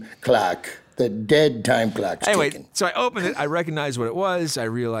time clock, the dead time clock's ticking. So I opened it. I recognized what it was. I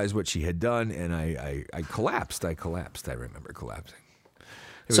realized what she had done, and I collapsed. I remember collapsing.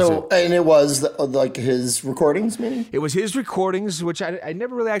 And it was like his recordings, meaning? It was his recordings, which I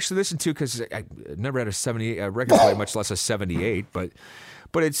never really actually listened to because I never had a 78 record player, much less a 78. But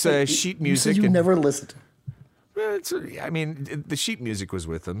it's sheet music. You never listened to it. The sheet music was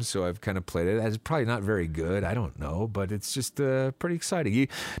with them, so I've kind of played it. It's probably not very good. I don't know, but it's just pretty exciting.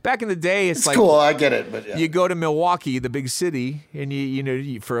 Back in the day, it's like cool. I get it, but yeah. You go to Milwaukee, the big city, and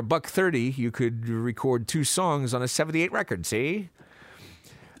you for $1.30, you could record 2 songs on a 78 record. See.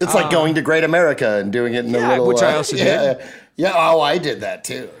 It's like going to Great America and doing it in the little... which I also did. Yeah, I did that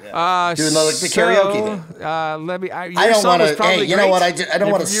too. Yeah. Doing the karaoke thing. Let me... I don't want to... Hey, you know what? I don't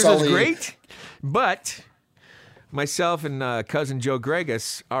want to sully... great, but myself and cousin Joe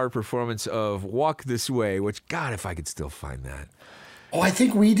Gregus, our performance of Walk This Way, which, God, if I could still find that. Oh, I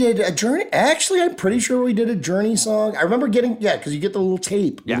think we did a Journey. Actually, I'm pretty sure we did a Journey song. I remember getting, because you get the little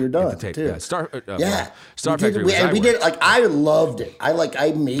tape when you're done. The tape, too. Yeah, Star Factory. We did it. Like, I loved it.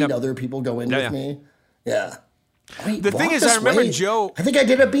 I made other people go in with me. Yeah. Wait, the thing is, I remember Joe. I think I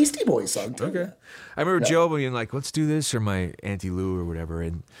did a Beastie Boys song too. Okay. I remember Joe being like, "Let's do this," or my Auntie Lou or whatever,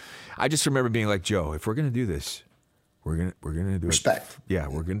 and I just remember being like, "Joe, if we're gonna do this, we're gonna do respect. Yeah,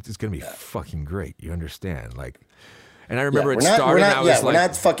 it's gonna be fucking great. You understand, like." And I remember it started. We're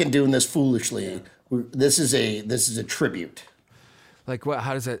not fucking doing this foolishly. This is a tribute. Like what?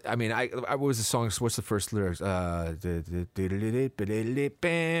 How does that? I mean, what was the song? What's the first lyrics?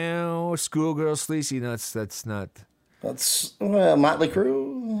 Schoolgirl Sleazy. No, that's not. That's Motley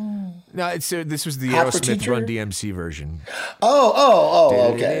Crue. No, this was the Aerosmith Run DMC version.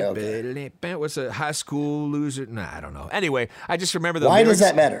 Okay. What's a High School Loser? Nah, I don't know. Anyway, I just remember the Why lyrics. Does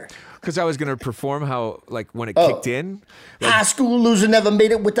that matter? Because I was going to perform how, like, when it kicked in. Like, High school loser never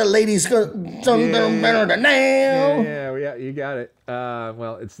made it with the ladies. Yeah, you got it.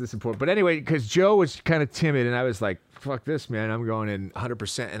 Well, it's this important. But anyway, because Joe was kind of timid, and I was like, fuck this, man. I'm going in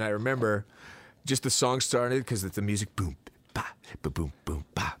 100%. And I remember just the song started because it's the music. Boom, ba, boom, boom,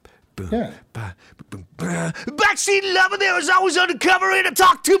 ba. Yeah. Backseat lover, there was always undercover in to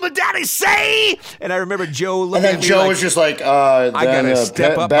talk to my daddy, say. And I remember Joe looking at me Joe like, was just like, I gotta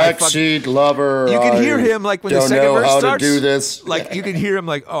step up backseat lover. You can hear him like when the second verse starts. To do this. Like you can hear him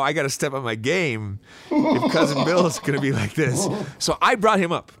like, I gotta step up my game if Cousin Bill's gonna be like this. So I brought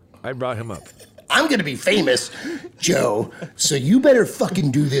him up. I'm gonna be famous, Joe. So you better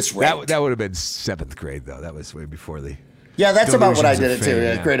fucking do this right. That would have been 7th grade though. That was way before the. Yeah, that's about what I did it too.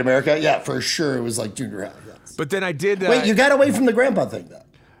 Yeah. At Great America. Yeah, for sure. It was like junior high. Yes. But then I did. Wait, you got away from the grandpa thing though.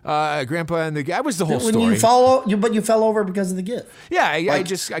 Grandpa and the guy was the whole when story. But you fell over because of the gift. Yeah, I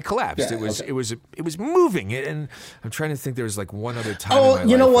collapsed. Yeah, it was moving, and I'm trying to think. There was like one other time. Oh,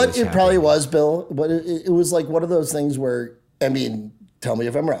 you know what? It probably was, Bill. But it was like one of those things where, I mean, tell me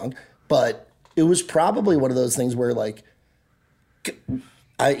if I'm wrong, but it was probably one of those things where like.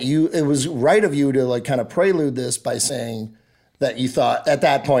 It was right of you to like kind of prelude this by saying that you thought at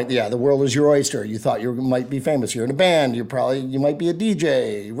that point, the world is your oyster. You thought you might be famous. You're in a band. You might be a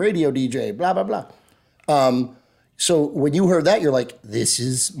DJ, radio DJ, blah, blah, blah. So when you heard that, you're like, this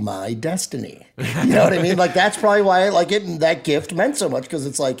is my destiny. You know what I mean? Like, that's probably why I like it. And that gift meant so much because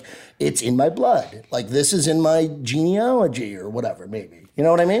it's like, it's in my blood. Like, this is in my genealogy or whatever, maybe. You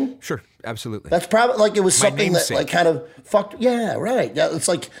know what I mean? Sure, absolutely. That's probably like it was my something namesake. That like kind of fucked. Yeah, right. Yeah, it's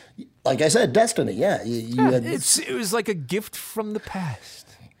like I said, destiny. Yeah, it was like a gift from the past.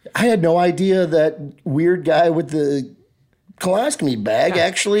 I had no idea that weird guy with the colostomy bag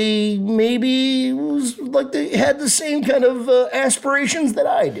actually maybe was like they had the same kind of aspirations that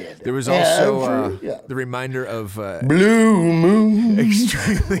I did. There was also the reminder of Blue Moon,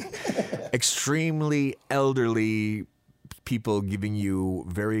 extremely elderly people giving you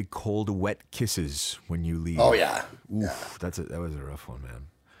very cold, wet kisses when you leave. Oh yeah, Oof, that was a rough one, man.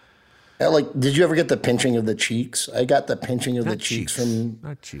 Like, did you ever get the pinching of the cheeks? I got the pinching of Not the cheeks from,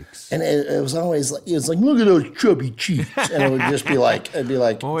 not cheeks. and it was always like, look at those chubby cheeks, and it would just be like, it'd be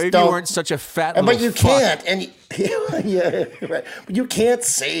like, Well, maybe you don't. weren't such a fat But little you fuck. can't, and yeah, right. But you can't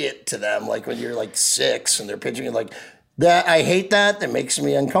say it to them like when you're like 6 and they're pinching you like that. I hate that. That makes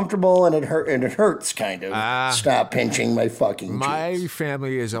me uncomfortable, and it hurts kind of. Stop pinching my fucking My cheeks.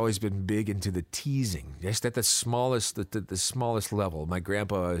 family has always been big into the teasing, just at the smallest, the smallest level. My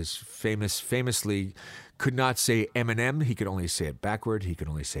grandpa is famously could not say M&M. He could only say it backward. He could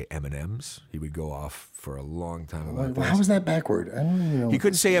only say M&Ms. He would go off for a long time about How this. was that backward? I don't even know. He what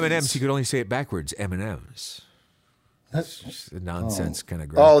couldn't this say means. M&Ms. He could only say it backwards. M&Ms. That's, Just a nonsense kind of.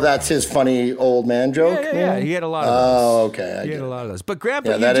 oh, that's his funny old man joke. Yeah. He had a lot of those. Oh, okay. I He get had a it. lot of those. But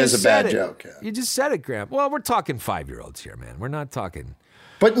Grandpa, Yeah, you that just is a bad said it. joke, yeah. You just said it, Grandpa. Well, we're talking 5-year-olds here, man. We're not talking.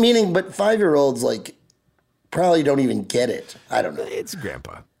 But 5-year-olds like probably don't even get it. I don't know. It's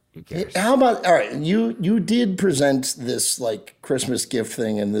Grandpa. Who cares? How about all right? You did present this like Christmas gift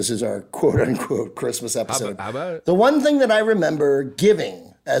thing, and this is our quote unquote Christmas episode. How about it? The one thing that I remember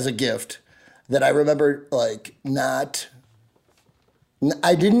giving as a gift that I remember like not.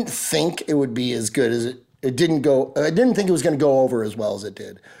 I didn't think it would be as good as it didn't go. I didn't think it was going to go over as well as it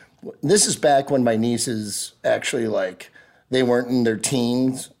did. This is back when my nieces actually like they weren't in their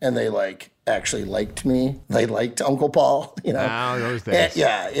teens and they like actually liked me. They liked Uncle Paul, you know. Oh, those days.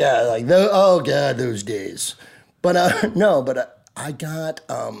 Yeah, like oh god, those days. But no, but I got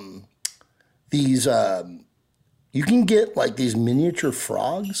these. You can get like these miniature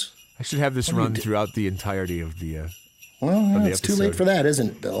frogs. I should have this run throughout the entirety of the. Well, yeah, the it's too late episode. for that, isn't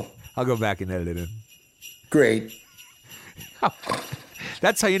it, Bill? I'll go back and edit it in. Great.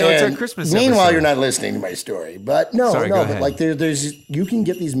 That's how you know it's our And Christmas meanwhile, episode. you're not listening to my story, but no, Sorry, go but ahead. like there's you can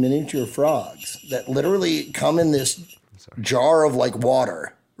get these miniature frogs that literally come in this jar of like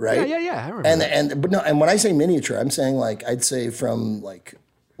water, right? Yeah. I remember. And when I say miniature, I'm saying like I'd say from like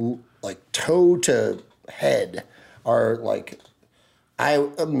toe to head are like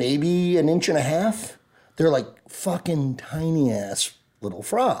maybe an inch and a half. They're like fucking tiny ass little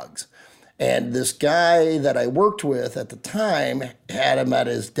frogs. And this guy that I worked with at the time had them at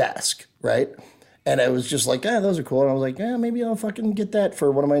his desk, right? And I was just like, those are cool. And I was like, maybe I'll fucking get that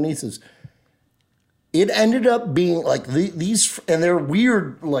for one of my nieces. It ended up being like these, and they're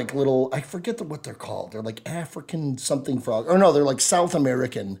weird, like little, I forget what they're called. They're like African something frog. Or no, they're like South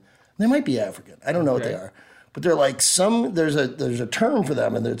American. They might be African. I don't know what they are. But they're like there's a term for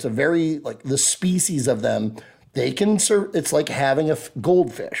them, and it's a very, like the species of them, they can serve, it's like having a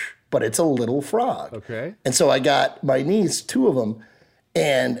goldfish, but it's a little frog. Okay. And so I got my niece 2 of them,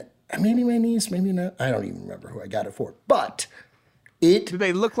 and maybe my niece, maybe not. I don't even remember who I got it for. But Do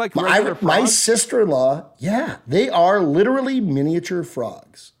they look like regular my frogs? sister-in-law, yeah, they are literally miniature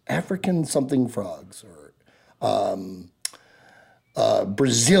frogs, African something frogs, or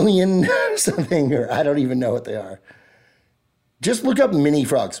Brazilian something, or I don't even know what they are. Just look up mini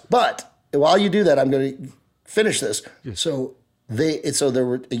frogs. But while you do that, I'm going to finish this. So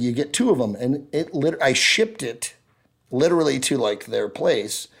you get 2 of them, and I shipped it literally to like their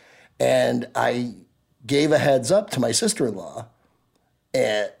place, and I gave a heads up to my sister-in-law.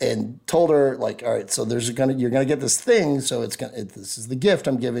 And told her like, all right, so you're gonna get this thing. So this is the gift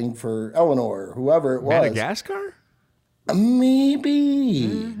I'm giving for Eleanor or whoever it was. Madagascar? Maybe.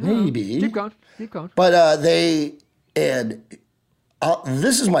 Keep going. But this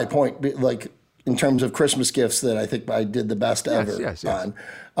is my point. Like in terms of Christmas gifts that I think I did the best ever yes. on.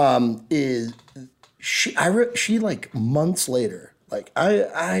 Is she like months later? Like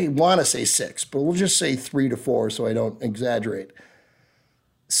I want to say 6, but we'll just say 3 to 4 so I don't exaggerate.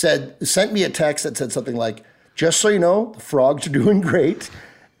 Sent me a text that said something like, just so you know, the frogs are doing great,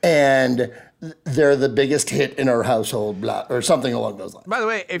 and they're the biggest hit in our household, blah, or something along those lines. By the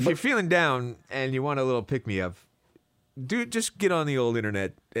way, if you're feeling down and you want a little pick-me-up, just get on the old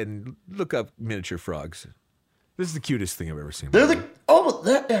internet and look up miniature frogs. This is the cutest thing I've ever seen. They're and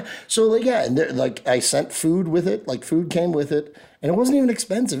they're like, I sent food with it, like food came with it, and it wasn't even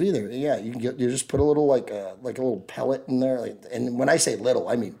expensive either. Yeah, you just put a little like a little pellet in there, and when I say little,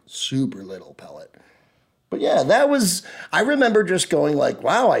 I mean super little pellet. But yeah, I remember just going like,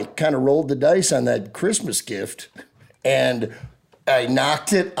 wow, I kind of rolled the dice on that Christmas gift, and I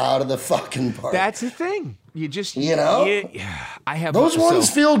knocked it out of the fucking park. That's the thing. You just, I have Those ones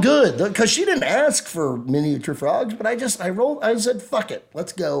feel good because she didn't ask for miniature frogs, but I said, fuck it,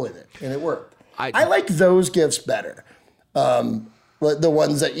 let's go with it. And it worked. I like those gifts better. The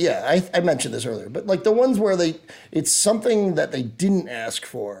ones that, I mentioned this earlier, but like the ones where it's something that they didn't ask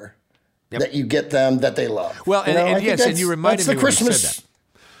for, that you get them that they love. Well, I think and you reminded me that's the when you said Christmas. that.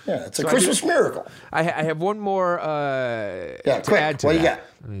 Yeah, it's a Christmas miracle. I have one more to quick. add to What that. do you got?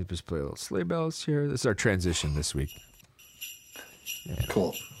 Let me just play a little sleigh bells here. This is our transition this week.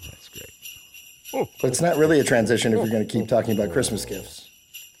 Cool. That's great. But it's not really a transition if you're going to keep talking about Christmas gifts.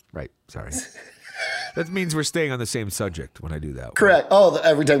 Right. Sorry. That means we're staying on the same subject when I do that. Correct. Oh,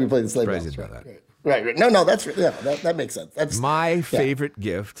 every time you play the sleigh bells. Surprised about that. Right. No, that's that makes sense. That's My favorite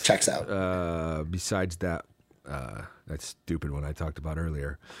gift. checks out. Besides that stupid one I talked about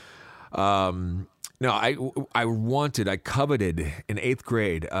earlier. No, I coveted in 8th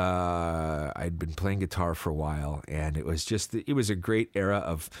grade. I'd been playing guitar for a while, and it was a great era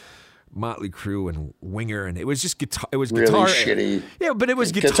of Motley Crue and Winger, and it was just guitar. It was really guitar. shitty. Yeah, but it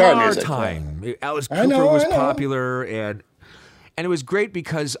was guitar guitar music, time. Alice I Cooper know. was popular, and it was great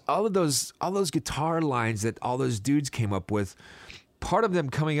because all those guitar lines that all those dudes came up with. Part of them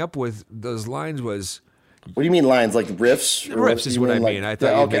coming up with those lines was. What do you mean lines? Like riffs? Riffs is what I mean. I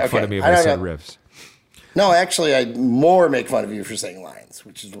thought you'd make fun of me if I said riffs. No, actually, I'd more make fun of you for saying lines,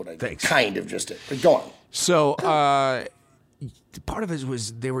 which is what I kind of just did. But go on. So part of it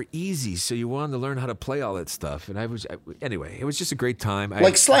was they were easy, so you wanted to learn how to play all that stuff. And anyway, it was just a great time.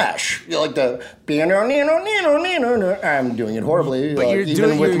 Like Slash. You like the I'm doing it horribly. But you're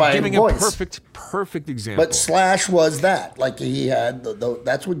giving voice. a perfect example. But Slash was that. Like he had,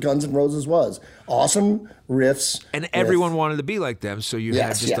 that's what Guns N' Roses was. Awesome riffs. And everyone wanted to be like them, so you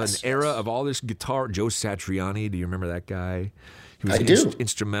had just an era of all this guitar. Joe Satriani, do you remember that guy? He was an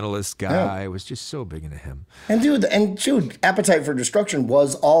instrumentalist guy. I was just so big into him. And dude, Appetite for Destruction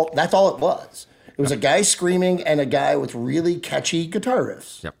that's all it was. It was a guy screaming and a guy with really catchy guitar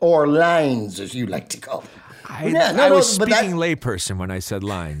riffs. Yep. Or lines, as you like to call them. I was speaking layperson when I said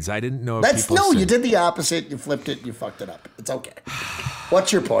lines. I didn't know if you did the opposite. You flipped it. You fucked it up. It's okay.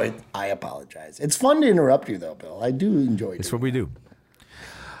 What's your point? I apologize. It's fun to interrupt you, though, Bill. I do enjoy it. That's what we do.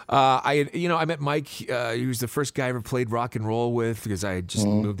 I met Mike. He was the first guy I ever played rock and roll with because I had just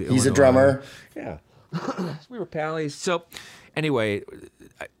moved to Illinois. He's a drummer. Yeah. We were pals. So anyway,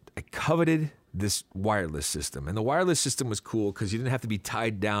 I coveted this wireless system. And the wireless system was cool because you didn't have to be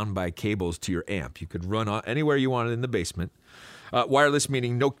tied down by cables to your amp. You could run anywhere you wanted in the basement. Wireless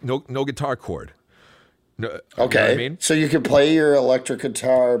meaning no guitar cord. No, okay. You know what I mean? So you could play your electric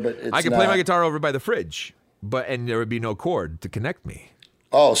guitar, but I could play my guitar over by the fridge, and there would be no cord to connect me.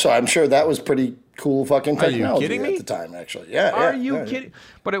 Oh, so I'm sure that was pretty cool fucking technology Are you kidding me? at the time, actually. Yeah. Are you kidding?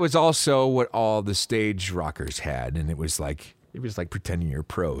 But it was also what all the stage rockers had, and it was like pretending you're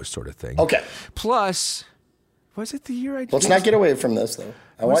pro sort of thing. Okay. Plus, was it the year I? Let's not get away from this though.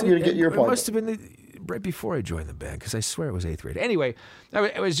 I want you to get your point. It must have been right before I joined the band because I swear it was 8th grade. Anyway,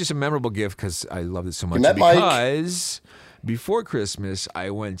 it was just a memorable gift because I loved it so much. Because before Christmas, I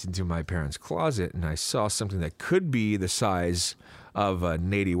went into my parents' closet and I saw something that could be the size of a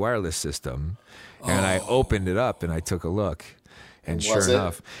Nady wireless system, and I opened it up and I took a look, and sure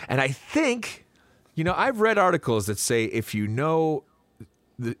enough, and I think, I've read articles that say if you know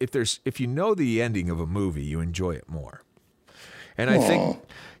the ending of a movie, you enjoy it more, and I think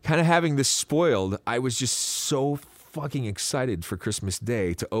kind of having this spoiled, I was just so fucking excited for Christmas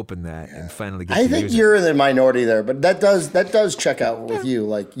Day to open that and finally get to use it. I think you're in the minority there, but that does check out with you.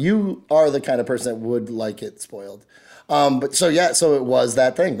 Like you are the kind of person that would like it spoiled. So it was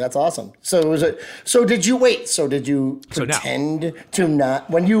that thing. That's awesome. So did you pretend to not,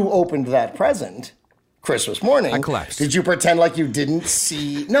 when you opened that present Christmas morning, I collapsed. Did you pretend like you didn't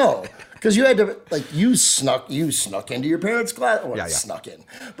see? No. Because you had to, you snuck into your parents' class. Well, snuck in.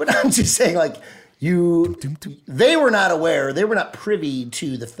 But I'm just saying, they were not aware. They were not privy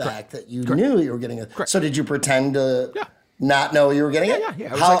to the fact that you knew you were getting it. So did you pretend to not know you were getting it?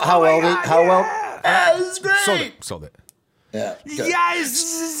 Yeah. How well? It was great. Sold it. Yeah. Good.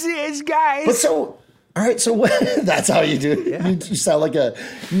 Yes, guys. But all right. So that's how you do it. Yeah. You sound like a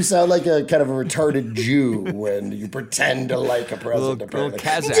kind of a retarded Jew when you pretend to like a present. Little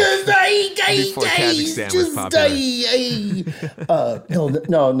Kazakh. Before Kazakhstan was popular.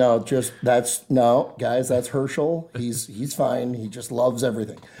 No, guys. That's Herschel. He's fine. He just loves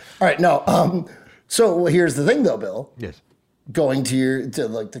everything. All right. No. So here's the thing, though, Bill. Yes. Going to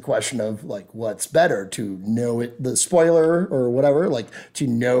the question of what's better, to know it, the spoiler or whatever, to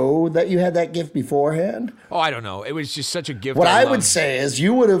know that you had that gift beforehand. Oh, I don't know. It was just such a gift. What I would say is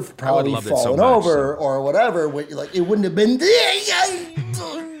you would have probably fallen over or whatever. It wouldn't have been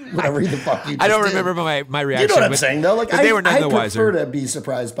whatever the fuck you just I don't did. remember my reaction. You know what I'm saying, though? They were none the wiser. I prefer to be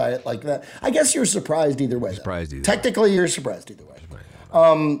surprised by it like that. I guess you're surprised either way. Technically, you're surprised either way.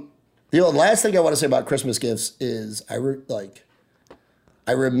 The last thing I want to say about Christmas gifts is I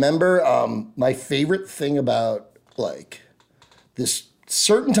remember my favorite thing about this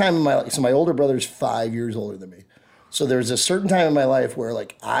certain time in my life. So my older brother's 5 years older than me. So there's a certain time in my life where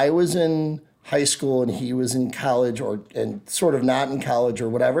like I was in high school and he was in college and sort of not in college or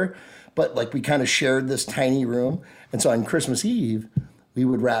whatever. But like we kind of shared this tiny room. And so on Christmas Eve, we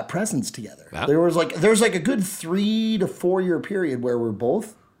would wrap presents together. Wow. There's like a good 3 to 4 year period where we're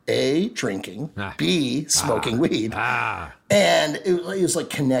both A, drinking, B, smoking weed. And it was like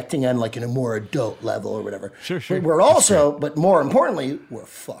connecting on like in a more adult level or whatever. Sure. But we're also, but more importantly, we're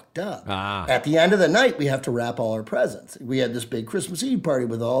fucked up. At the end of the night, we have to wrap all our presents. We had this big Christmas Eve party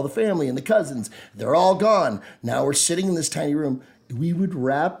with all the family and the cousins. They're all gone. Now we're sitting in this tiny room. We would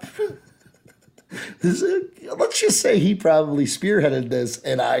wrap... let's just say he probably spearheaded this,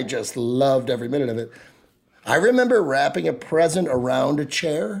 and I just loved every minute of it. I remember wrapping a present around a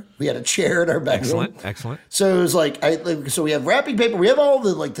chair. We had a chair in our bedroom. Excellent. So it was like, so we have wrapping paper. We have all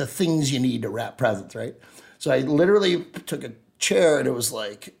the things you need to wrap presents, right? So I literally took a chair, and it was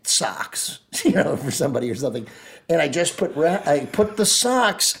like socks, for somebody or something. And I just put the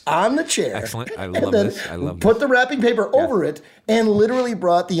socks on the chair. Excellent. I love this. Put the wrapping paper over it and literally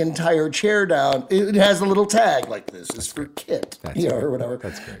brought the entire chair down. It has a little tag like this is for Kit, or whatever.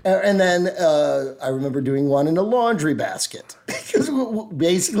 That's great. And then I remember doing one in a laundry basket because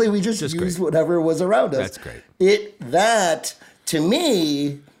basically we just used whatever was around us. That's great. That to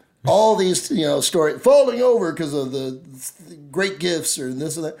me, all these stories falling over because of the great gifts or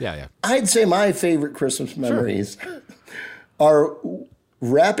this and that. Yeah. I'd say my favorite Christmas memories are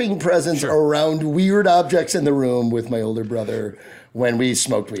wrapping presents around weird objects in the room with my older brother when we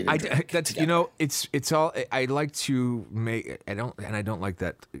smoked weed. It's all. I like to make. I don't like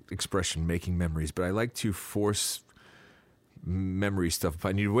that expression, making memories, but I like to force memory stuff.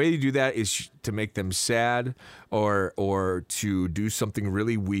 And the way you do that is to make them sad, or to do something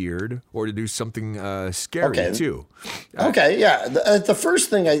really weird, or to do something scary too. Okay, yeah. The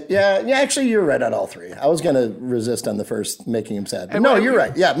first thing, actually, you're right on all three. I was going to resist on the first, making him sad. But no, you're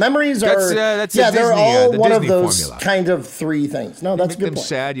right. Yeah, memories are. That's they're Disney, all the one Disney of those formula. kind of three things. No, that's a good point. You make them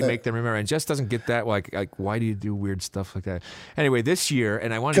sad, you make them remember. And Jess doesn't get that. Like, why do you do weird stuff like that? Anyway, this year,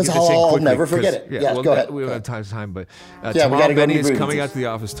 and I wanted to get this in quickly. I'll never forget it. Yeah, go ahead. We don't have time, but we tomorrow gotta go Benny is to coming out to the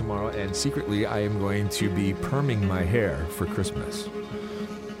office tomorrow, and secretly I am going to be perming my hair for Christmas.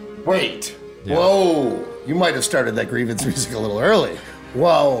 Wait. Yeah. Whoa. You might have started that grievance music a little early.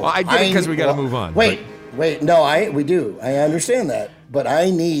 Whoa. Well, I did it because we got to move on. Wait. No, we do. I understand that. But I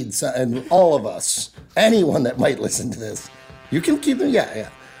need, and all of us, anyone that might listen to this, you can keep them. Yeah.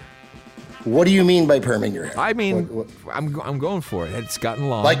 What do you mean by perming your hair? I mean, I'm going for it. It's gotten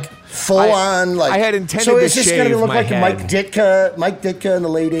long. Like full on. Like I had intended so to is this shave going to look my like head. Mike Ditka in the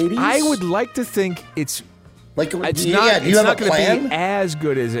late 80s? I would like to think it's like. It's do you not have a going to plan? be as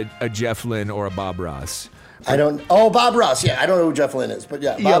good as a Jeff Lynne or a Bob Ross. I don't. Oh, Bob Ross. Yeah, I don't know who Jeff Lynne is, but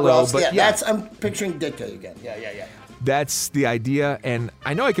yeah, Bob Yellow, Ross. but Yeah, I'm picturing Ditka again. Yeah. That's the idea, and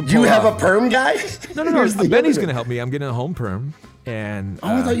I know I can. You have a perm guy? No. Benny's going to help me. I'm getting a home perm, and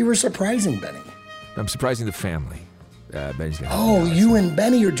I thought you were surprising Benny. I'm surprising the family. Benny's going to help me. Oh, you and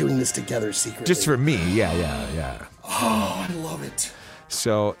Benny are doing this together secretly. Just for me, yeah. Oh, I love it.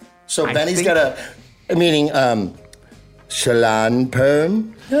 So Benny's got a meaning. Shalon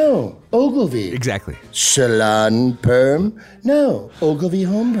perm? No, Ogilvy. Exactly. Shalon perm? No, Ogilvy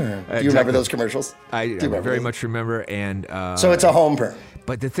home perm. Do you remember those commercials? I very much remember, and so it's a home perm.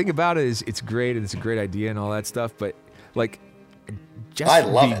 But the thing about it is, it's great, and it's a great idea, and all that stuff. But like, Jess I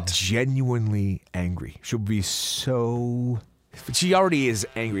will love be it. genuinely angry. She'll be so. She already is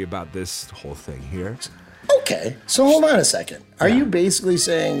angry about this whole thing here. Okay, so hold on a second. Are you basically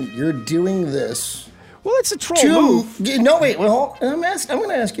saying you're doing this? Well, it's a troll move. No, wait. Well, I'm going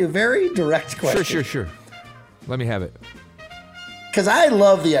to ask you a very direct question. Sure. Let me have it. Because I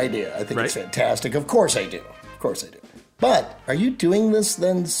love the idea. I think Right. it's fantastic. Of course I do. But are you doing this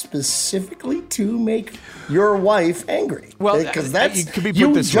then specifically to make your wife angry? Well, because it could be put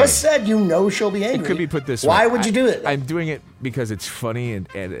you this just way. said you know she'll be angry. It could be put this Why way. would you do it? I'm doing it because it's funny and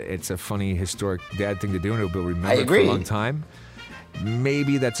it's a funny historic dad thing to do, and it'll be remembered for agree. a long time.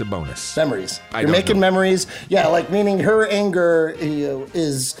 Maybe that's a bonus. Memories. I You're don't making know. memories. Yeah, like meaning her anger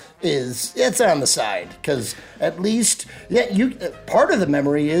is it's on the side because at least part of the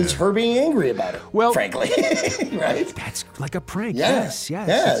memory is her being angry about it. Well, frankly, right? That's like a prank. Yeah. Yes. Yeah,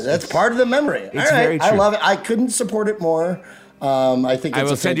 It's- that's part of the memory. All right, very I true. love it. I couldn't support it more. I think I it's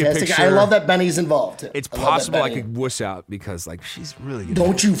will a send you a fantastic. picture. I love that Benny's involved. It's I love that possible I Benny- could wuss out because like she's really good.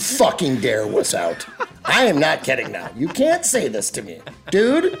 Don't you fucking dare wuss out. I am not kidding now. You can't say this to me.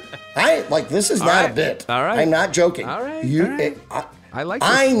 Dude, this is not right. a bit. All right. I'm not joking. All right. You, All right. I like this.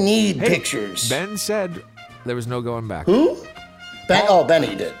 I need Hey, pictures. Ben said there was no going back. Who?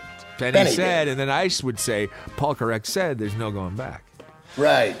 Benny did. Benny said, and then I would say, Paul Correct said, there's no going back.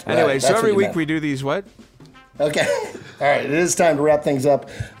 Right. Anyway, right. so That's every what you week meant. we do these what? Okay. All right. It is time to wrap things up.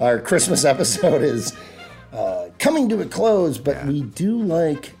 Our Christmas episode is coming to a close, but we do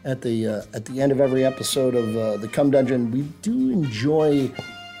like at the end of every episode of the Cum Dungeon, we do enjoy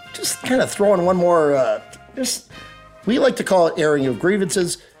just kind of throwing one more. We like to call it airing of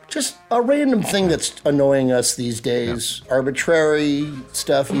grievances. Just a random thing that's annoying us these days. Arbitrary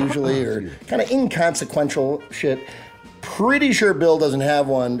stuff usually, or kind of inconsequential shit. Pretty sure Bill doesn't have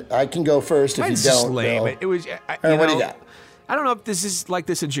one. I can go first if Mine's you just don't. lame. Bill. It was. What do you got? I don't know if this is like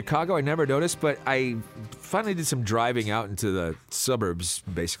this in Chicago. I never noticed, but I finally did some driving out into the suburbs,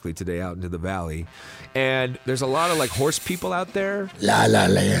 basically today, out into the valley, and there's a lot of like horse people out there. La La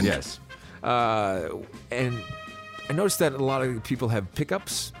Land. Yes, and I noticed that a lot of people have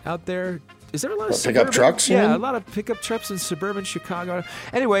pickups out there. Is there a lot of pickup suburban- trucks, you Yeah, mean? a lot of pickup trucks in suburban Chicago.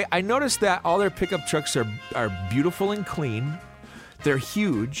 Anyway, I noticed that all their pickup trucks are beautiful and clean. They're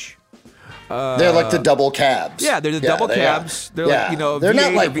huge. They're like the double cabs. Yeah, they're the double they cabs. are. They're like, they're V8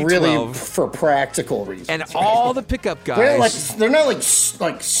 not or like really V12. for practical reasons. And all the pickup guys, they're not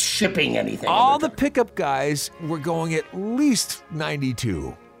like shipping anything. all the pickup guys were going at least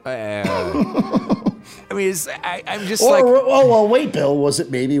 92. I mean, I'm just like, well, wait, Bill. Was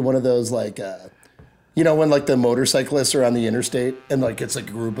it maybe one of those like, when like the motorcyclists are on the interstate and like it's like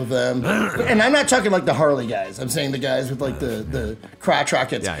a group of them, and I'm not talking like the Harley guys. I'm saying the guys with like the crotch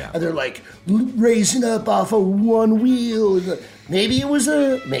rockets, Yeah. and they're like racing up off of one wheel. Maybe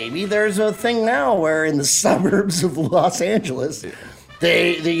maybe there's a thing now where in the suburbs of Los Angeles,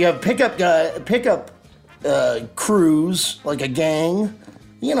 you have pickup crews like a gang.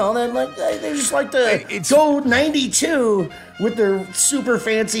 They just like to go 92 with their super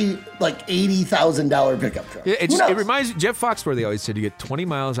fancy, like $80,000 pickup truck. it reminds Jeff Foxworthy always said you get 20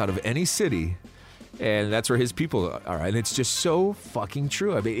 miles out of any city, and that's where his people are. And it's just so fucking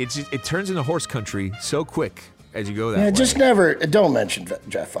true. I mean, it turns into horse country so quick as you go that way. Just don't mention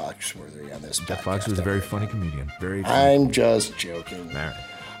Jeff Foxworthy on this. Jeff Fox was a very funny comedian. Very funny. I'm just joking. All right.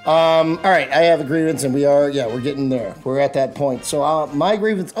 All right, I have a grievance, and we're getting there. We're at that point. So my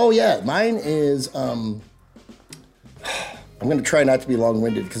grievance, mine is, I'm going to try not to be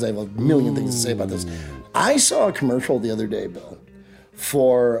long-winded because I have a million things to say about this. I saw a commercial the other day, Bill,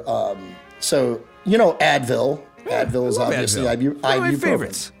 for, Advil. Advil is obviously Advil. One of my ibuprofen.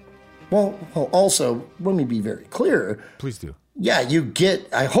 favorites. Well, also, let me be very clear. Please do. Yeah,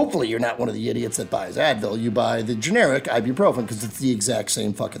 hopefully you're not one of the idiots that buys Advil. You buy the generic ibuprofen because it's the exact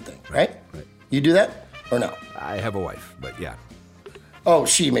same fucking thing, right? Right. You do that or no? I have a wife, but yeah. Oh,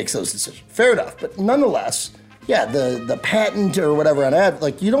 she makes those decisions. Fair enough. But nonetheless, yeah, the patent or whatever on Advil,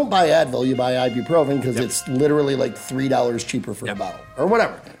 like you don't buy Advil, you buy ibuprofen because it's literally like $3 cheaper for a bottle or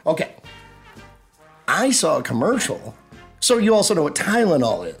whatever. Okay. I saw a commercial. So you also know what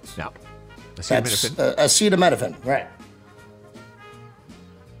Tylenol is. Now, That's acetaminophen, right.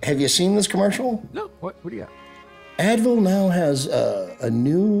 Have you seen this commercial? No. What do you got? Advil now has a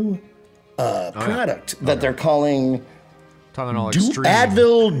new product that they're calling Tylenol Extreme.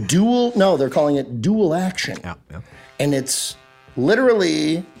 Advil Dual. No, they're calling it Dual Action. Yeah. And it's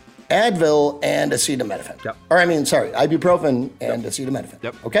literally Advil and acetaminophen. Yep. Ibuprofen and acetaminophen.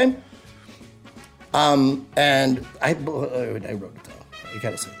 Yep. Okay? And I wrote it down. I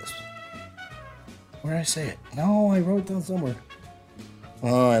gotta say this. Where did I say it? No, I wrote it down somewhere.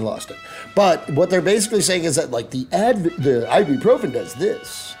 Oh, I lost it. But what they're basically saying is that like the ibuprofen does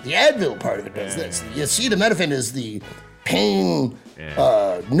this. The Advil part of it does this. The acetaminophen is the pain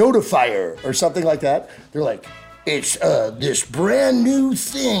notifier or something like that. They're like, it's this brand new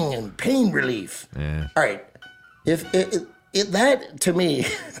thing and pain relief. Yeah. All right. If that to me,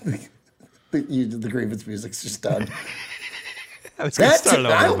 the grievance music's just done. I'm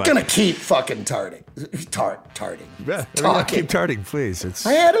gonna keep fucking tarting. Yeah, Talking. keep tarting, please.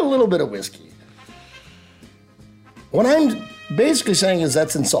 I had a little bit of whiskey. What I'm basically saying is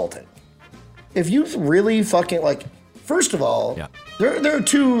that's insulting. If you really fucking like, first of all, there are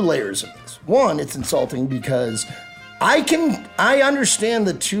two layers of this. One, it's insulting because I understand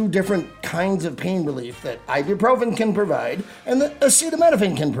the two different kinds of pain relief that ibuprofen can provide and that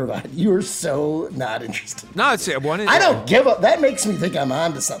acetaminophen can provide. You're so not interested. No, it's one. I don't give up. That makes me think I'm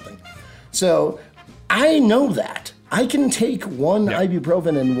onto something. So I know that. I can take one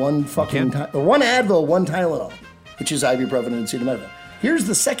ibuprofen and one fucking or one Advil, one Tylenol, which is ibuprofen and acetaminophen. Here's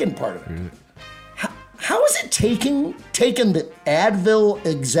the second part of it. How is it taken the Advil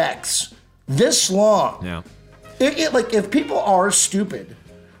execs this long? Yeah. Like if people are stupid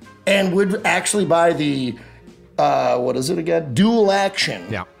and would actually buy the what is it again? Dual Action.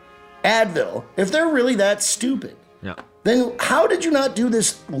 Yeah. Advil. If they're really that stupid, Yeah. then how did you not do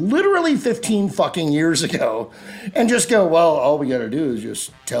this literally 15 fucking years ago and just go, well, all we got to do is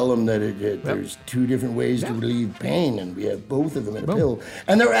just tell them that there's two different ways to relieve pain and we have both of them in a pill.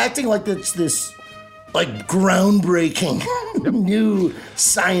 And they're acting like it's this like groundbreaking new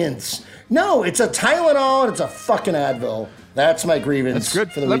science. No, it's a Tylenol and it's a fucking Advil. That's my grievance That's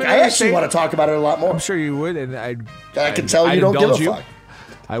good. for the Let week. me I actually say- want to talk about it a lot more. I'm sure you would, and I can tell you I'd don't give a indulge you. fuck.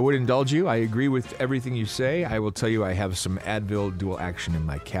 I would indulge you. I agree with everything you say. I will tell you I have some Advil Dual Action in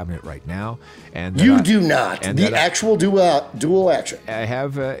my cabinet right now. And that You do not. and The that actual dual action. I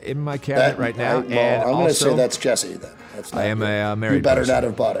have in my cabinet right now. I'm and going to say also, that's Jesse then. That's not I am you. a married You better person. not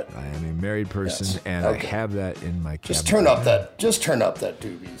have bought it. I am a married person, Yes. and Okay. I have that in my cabinet. Just turn up that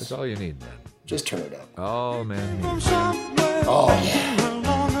doobies. That's all you need, man. Just turn it up. Oh, man. Oh yeah.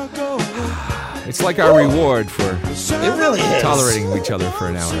 It's like our reward for It really is. tolerating each other for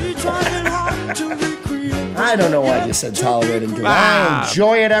an hour. I don't know why you said tolerating. Dude. Ah. I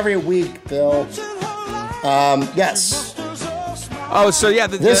enjoy it every week, Bill. Yes. Oh, so yeah,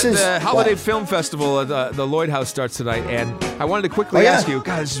 the This is- Holiday what? Film Festival at the Lloyd House starts tonight, and I wanted to quickly Oh, yeah. ask you,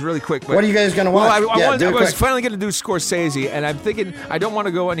 God, this is really quick. But, What are you guys gonna Well, watch? I Yeah, do it was quick. finally going to do Scorsese, and I'm thinking I don't want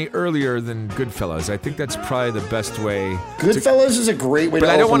to go any earlier than Goodfellas. I think that's probably the best way. Goodfellas is a great way But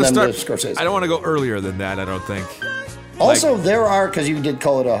to I don't open want to them start. to Scorsese. I don't want to go earlier than that. I don't think. Also, there are, because you did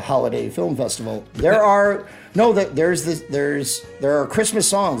call it a holiday film festival. There are there are Christmas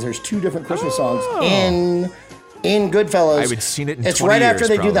songs. There's 2 different Christmas songs in Goodfellas. I haven't seen it in It's 20 right after years,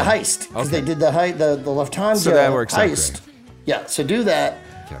 they do the probably. heist because Okay. they did the Lufthansa So that works out heist. great. Yeah, so do that.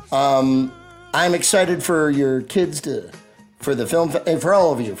 Okay. I'm excited for your kids for the film and for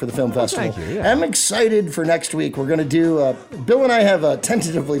all of you for the film festival. thank you, yeah. I'm excited for next week. We're going to do. Bill and I have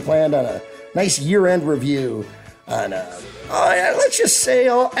tentatively planned on a nice year-end review on. Let's just say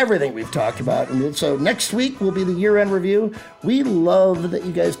everything we've talked about. And so next week will be the year-end review. We love that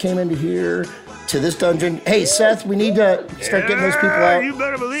you guys came into here to this dungeon. Hey, Seth, we need to start getting those people out. You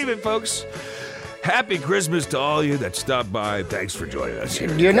better believe it, folks. Happy Christmas to all you that stopped by. Thanks for joining us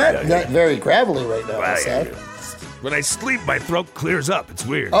here. You're not very gravelly right now, Seth. When I sleep, my throat clears up. It's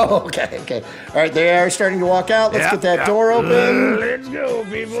weird. Oh, okay. All right, they are starting to walk out. Let's Yeah, get that yeah. door open. Let's go,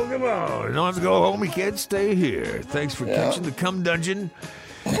 people. Come on. No one's go home. You can't stay here. Thanks for catching the cum dungeon.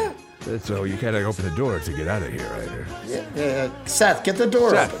 So you gotta open the door to get out of here, right? Yeah. Seth, get the door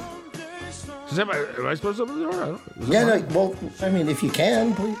Seth. open. Am I supposed to open the door? I don't- is it Yeah, mine? no, well, I mean, if you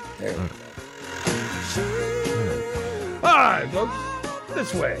can, please. There. All right, folks.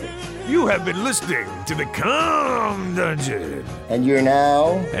 This way. You have been listening to the Cum Dungeon. And you're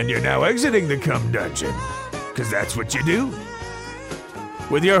now. And you're now exiting the Cum Dungeon. Because that's what you do.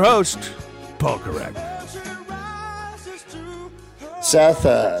 With your host, Paul Correct. Seth,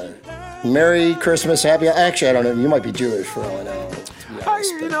 Merry Christmas, Happy. Actually, I don't know. You might be Jewish for all I know.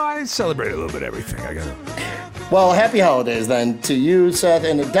 I celebrate a little bit of everything. I got Well, happy holidays then to you, Seth,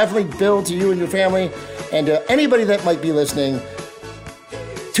 and definitely Bill, to you and your family, and to anybody that might be listening.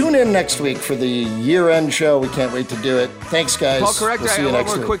 Tune in next week for the year-end show. We can't wait to do it. Thanks, guys. Paul, correct. We'll I see have you a next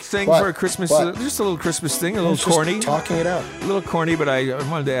more week. quick thing What? for a Christmas, What? just a little Christmas thing, a little Just corny. talking it out. A little corny, but I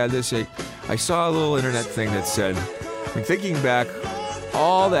wanted to add this. I saw a little internet thing that said, when thinking back,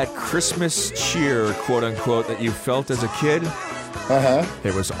 all that Christmas cheer, quote unquote, that you felt as a kid,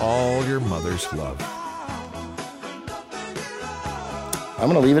 it was all your mother's love. I'm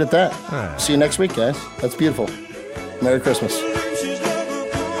going to leave it at that. All right. See you next week, guys. That's beautiful. Merry Christmas.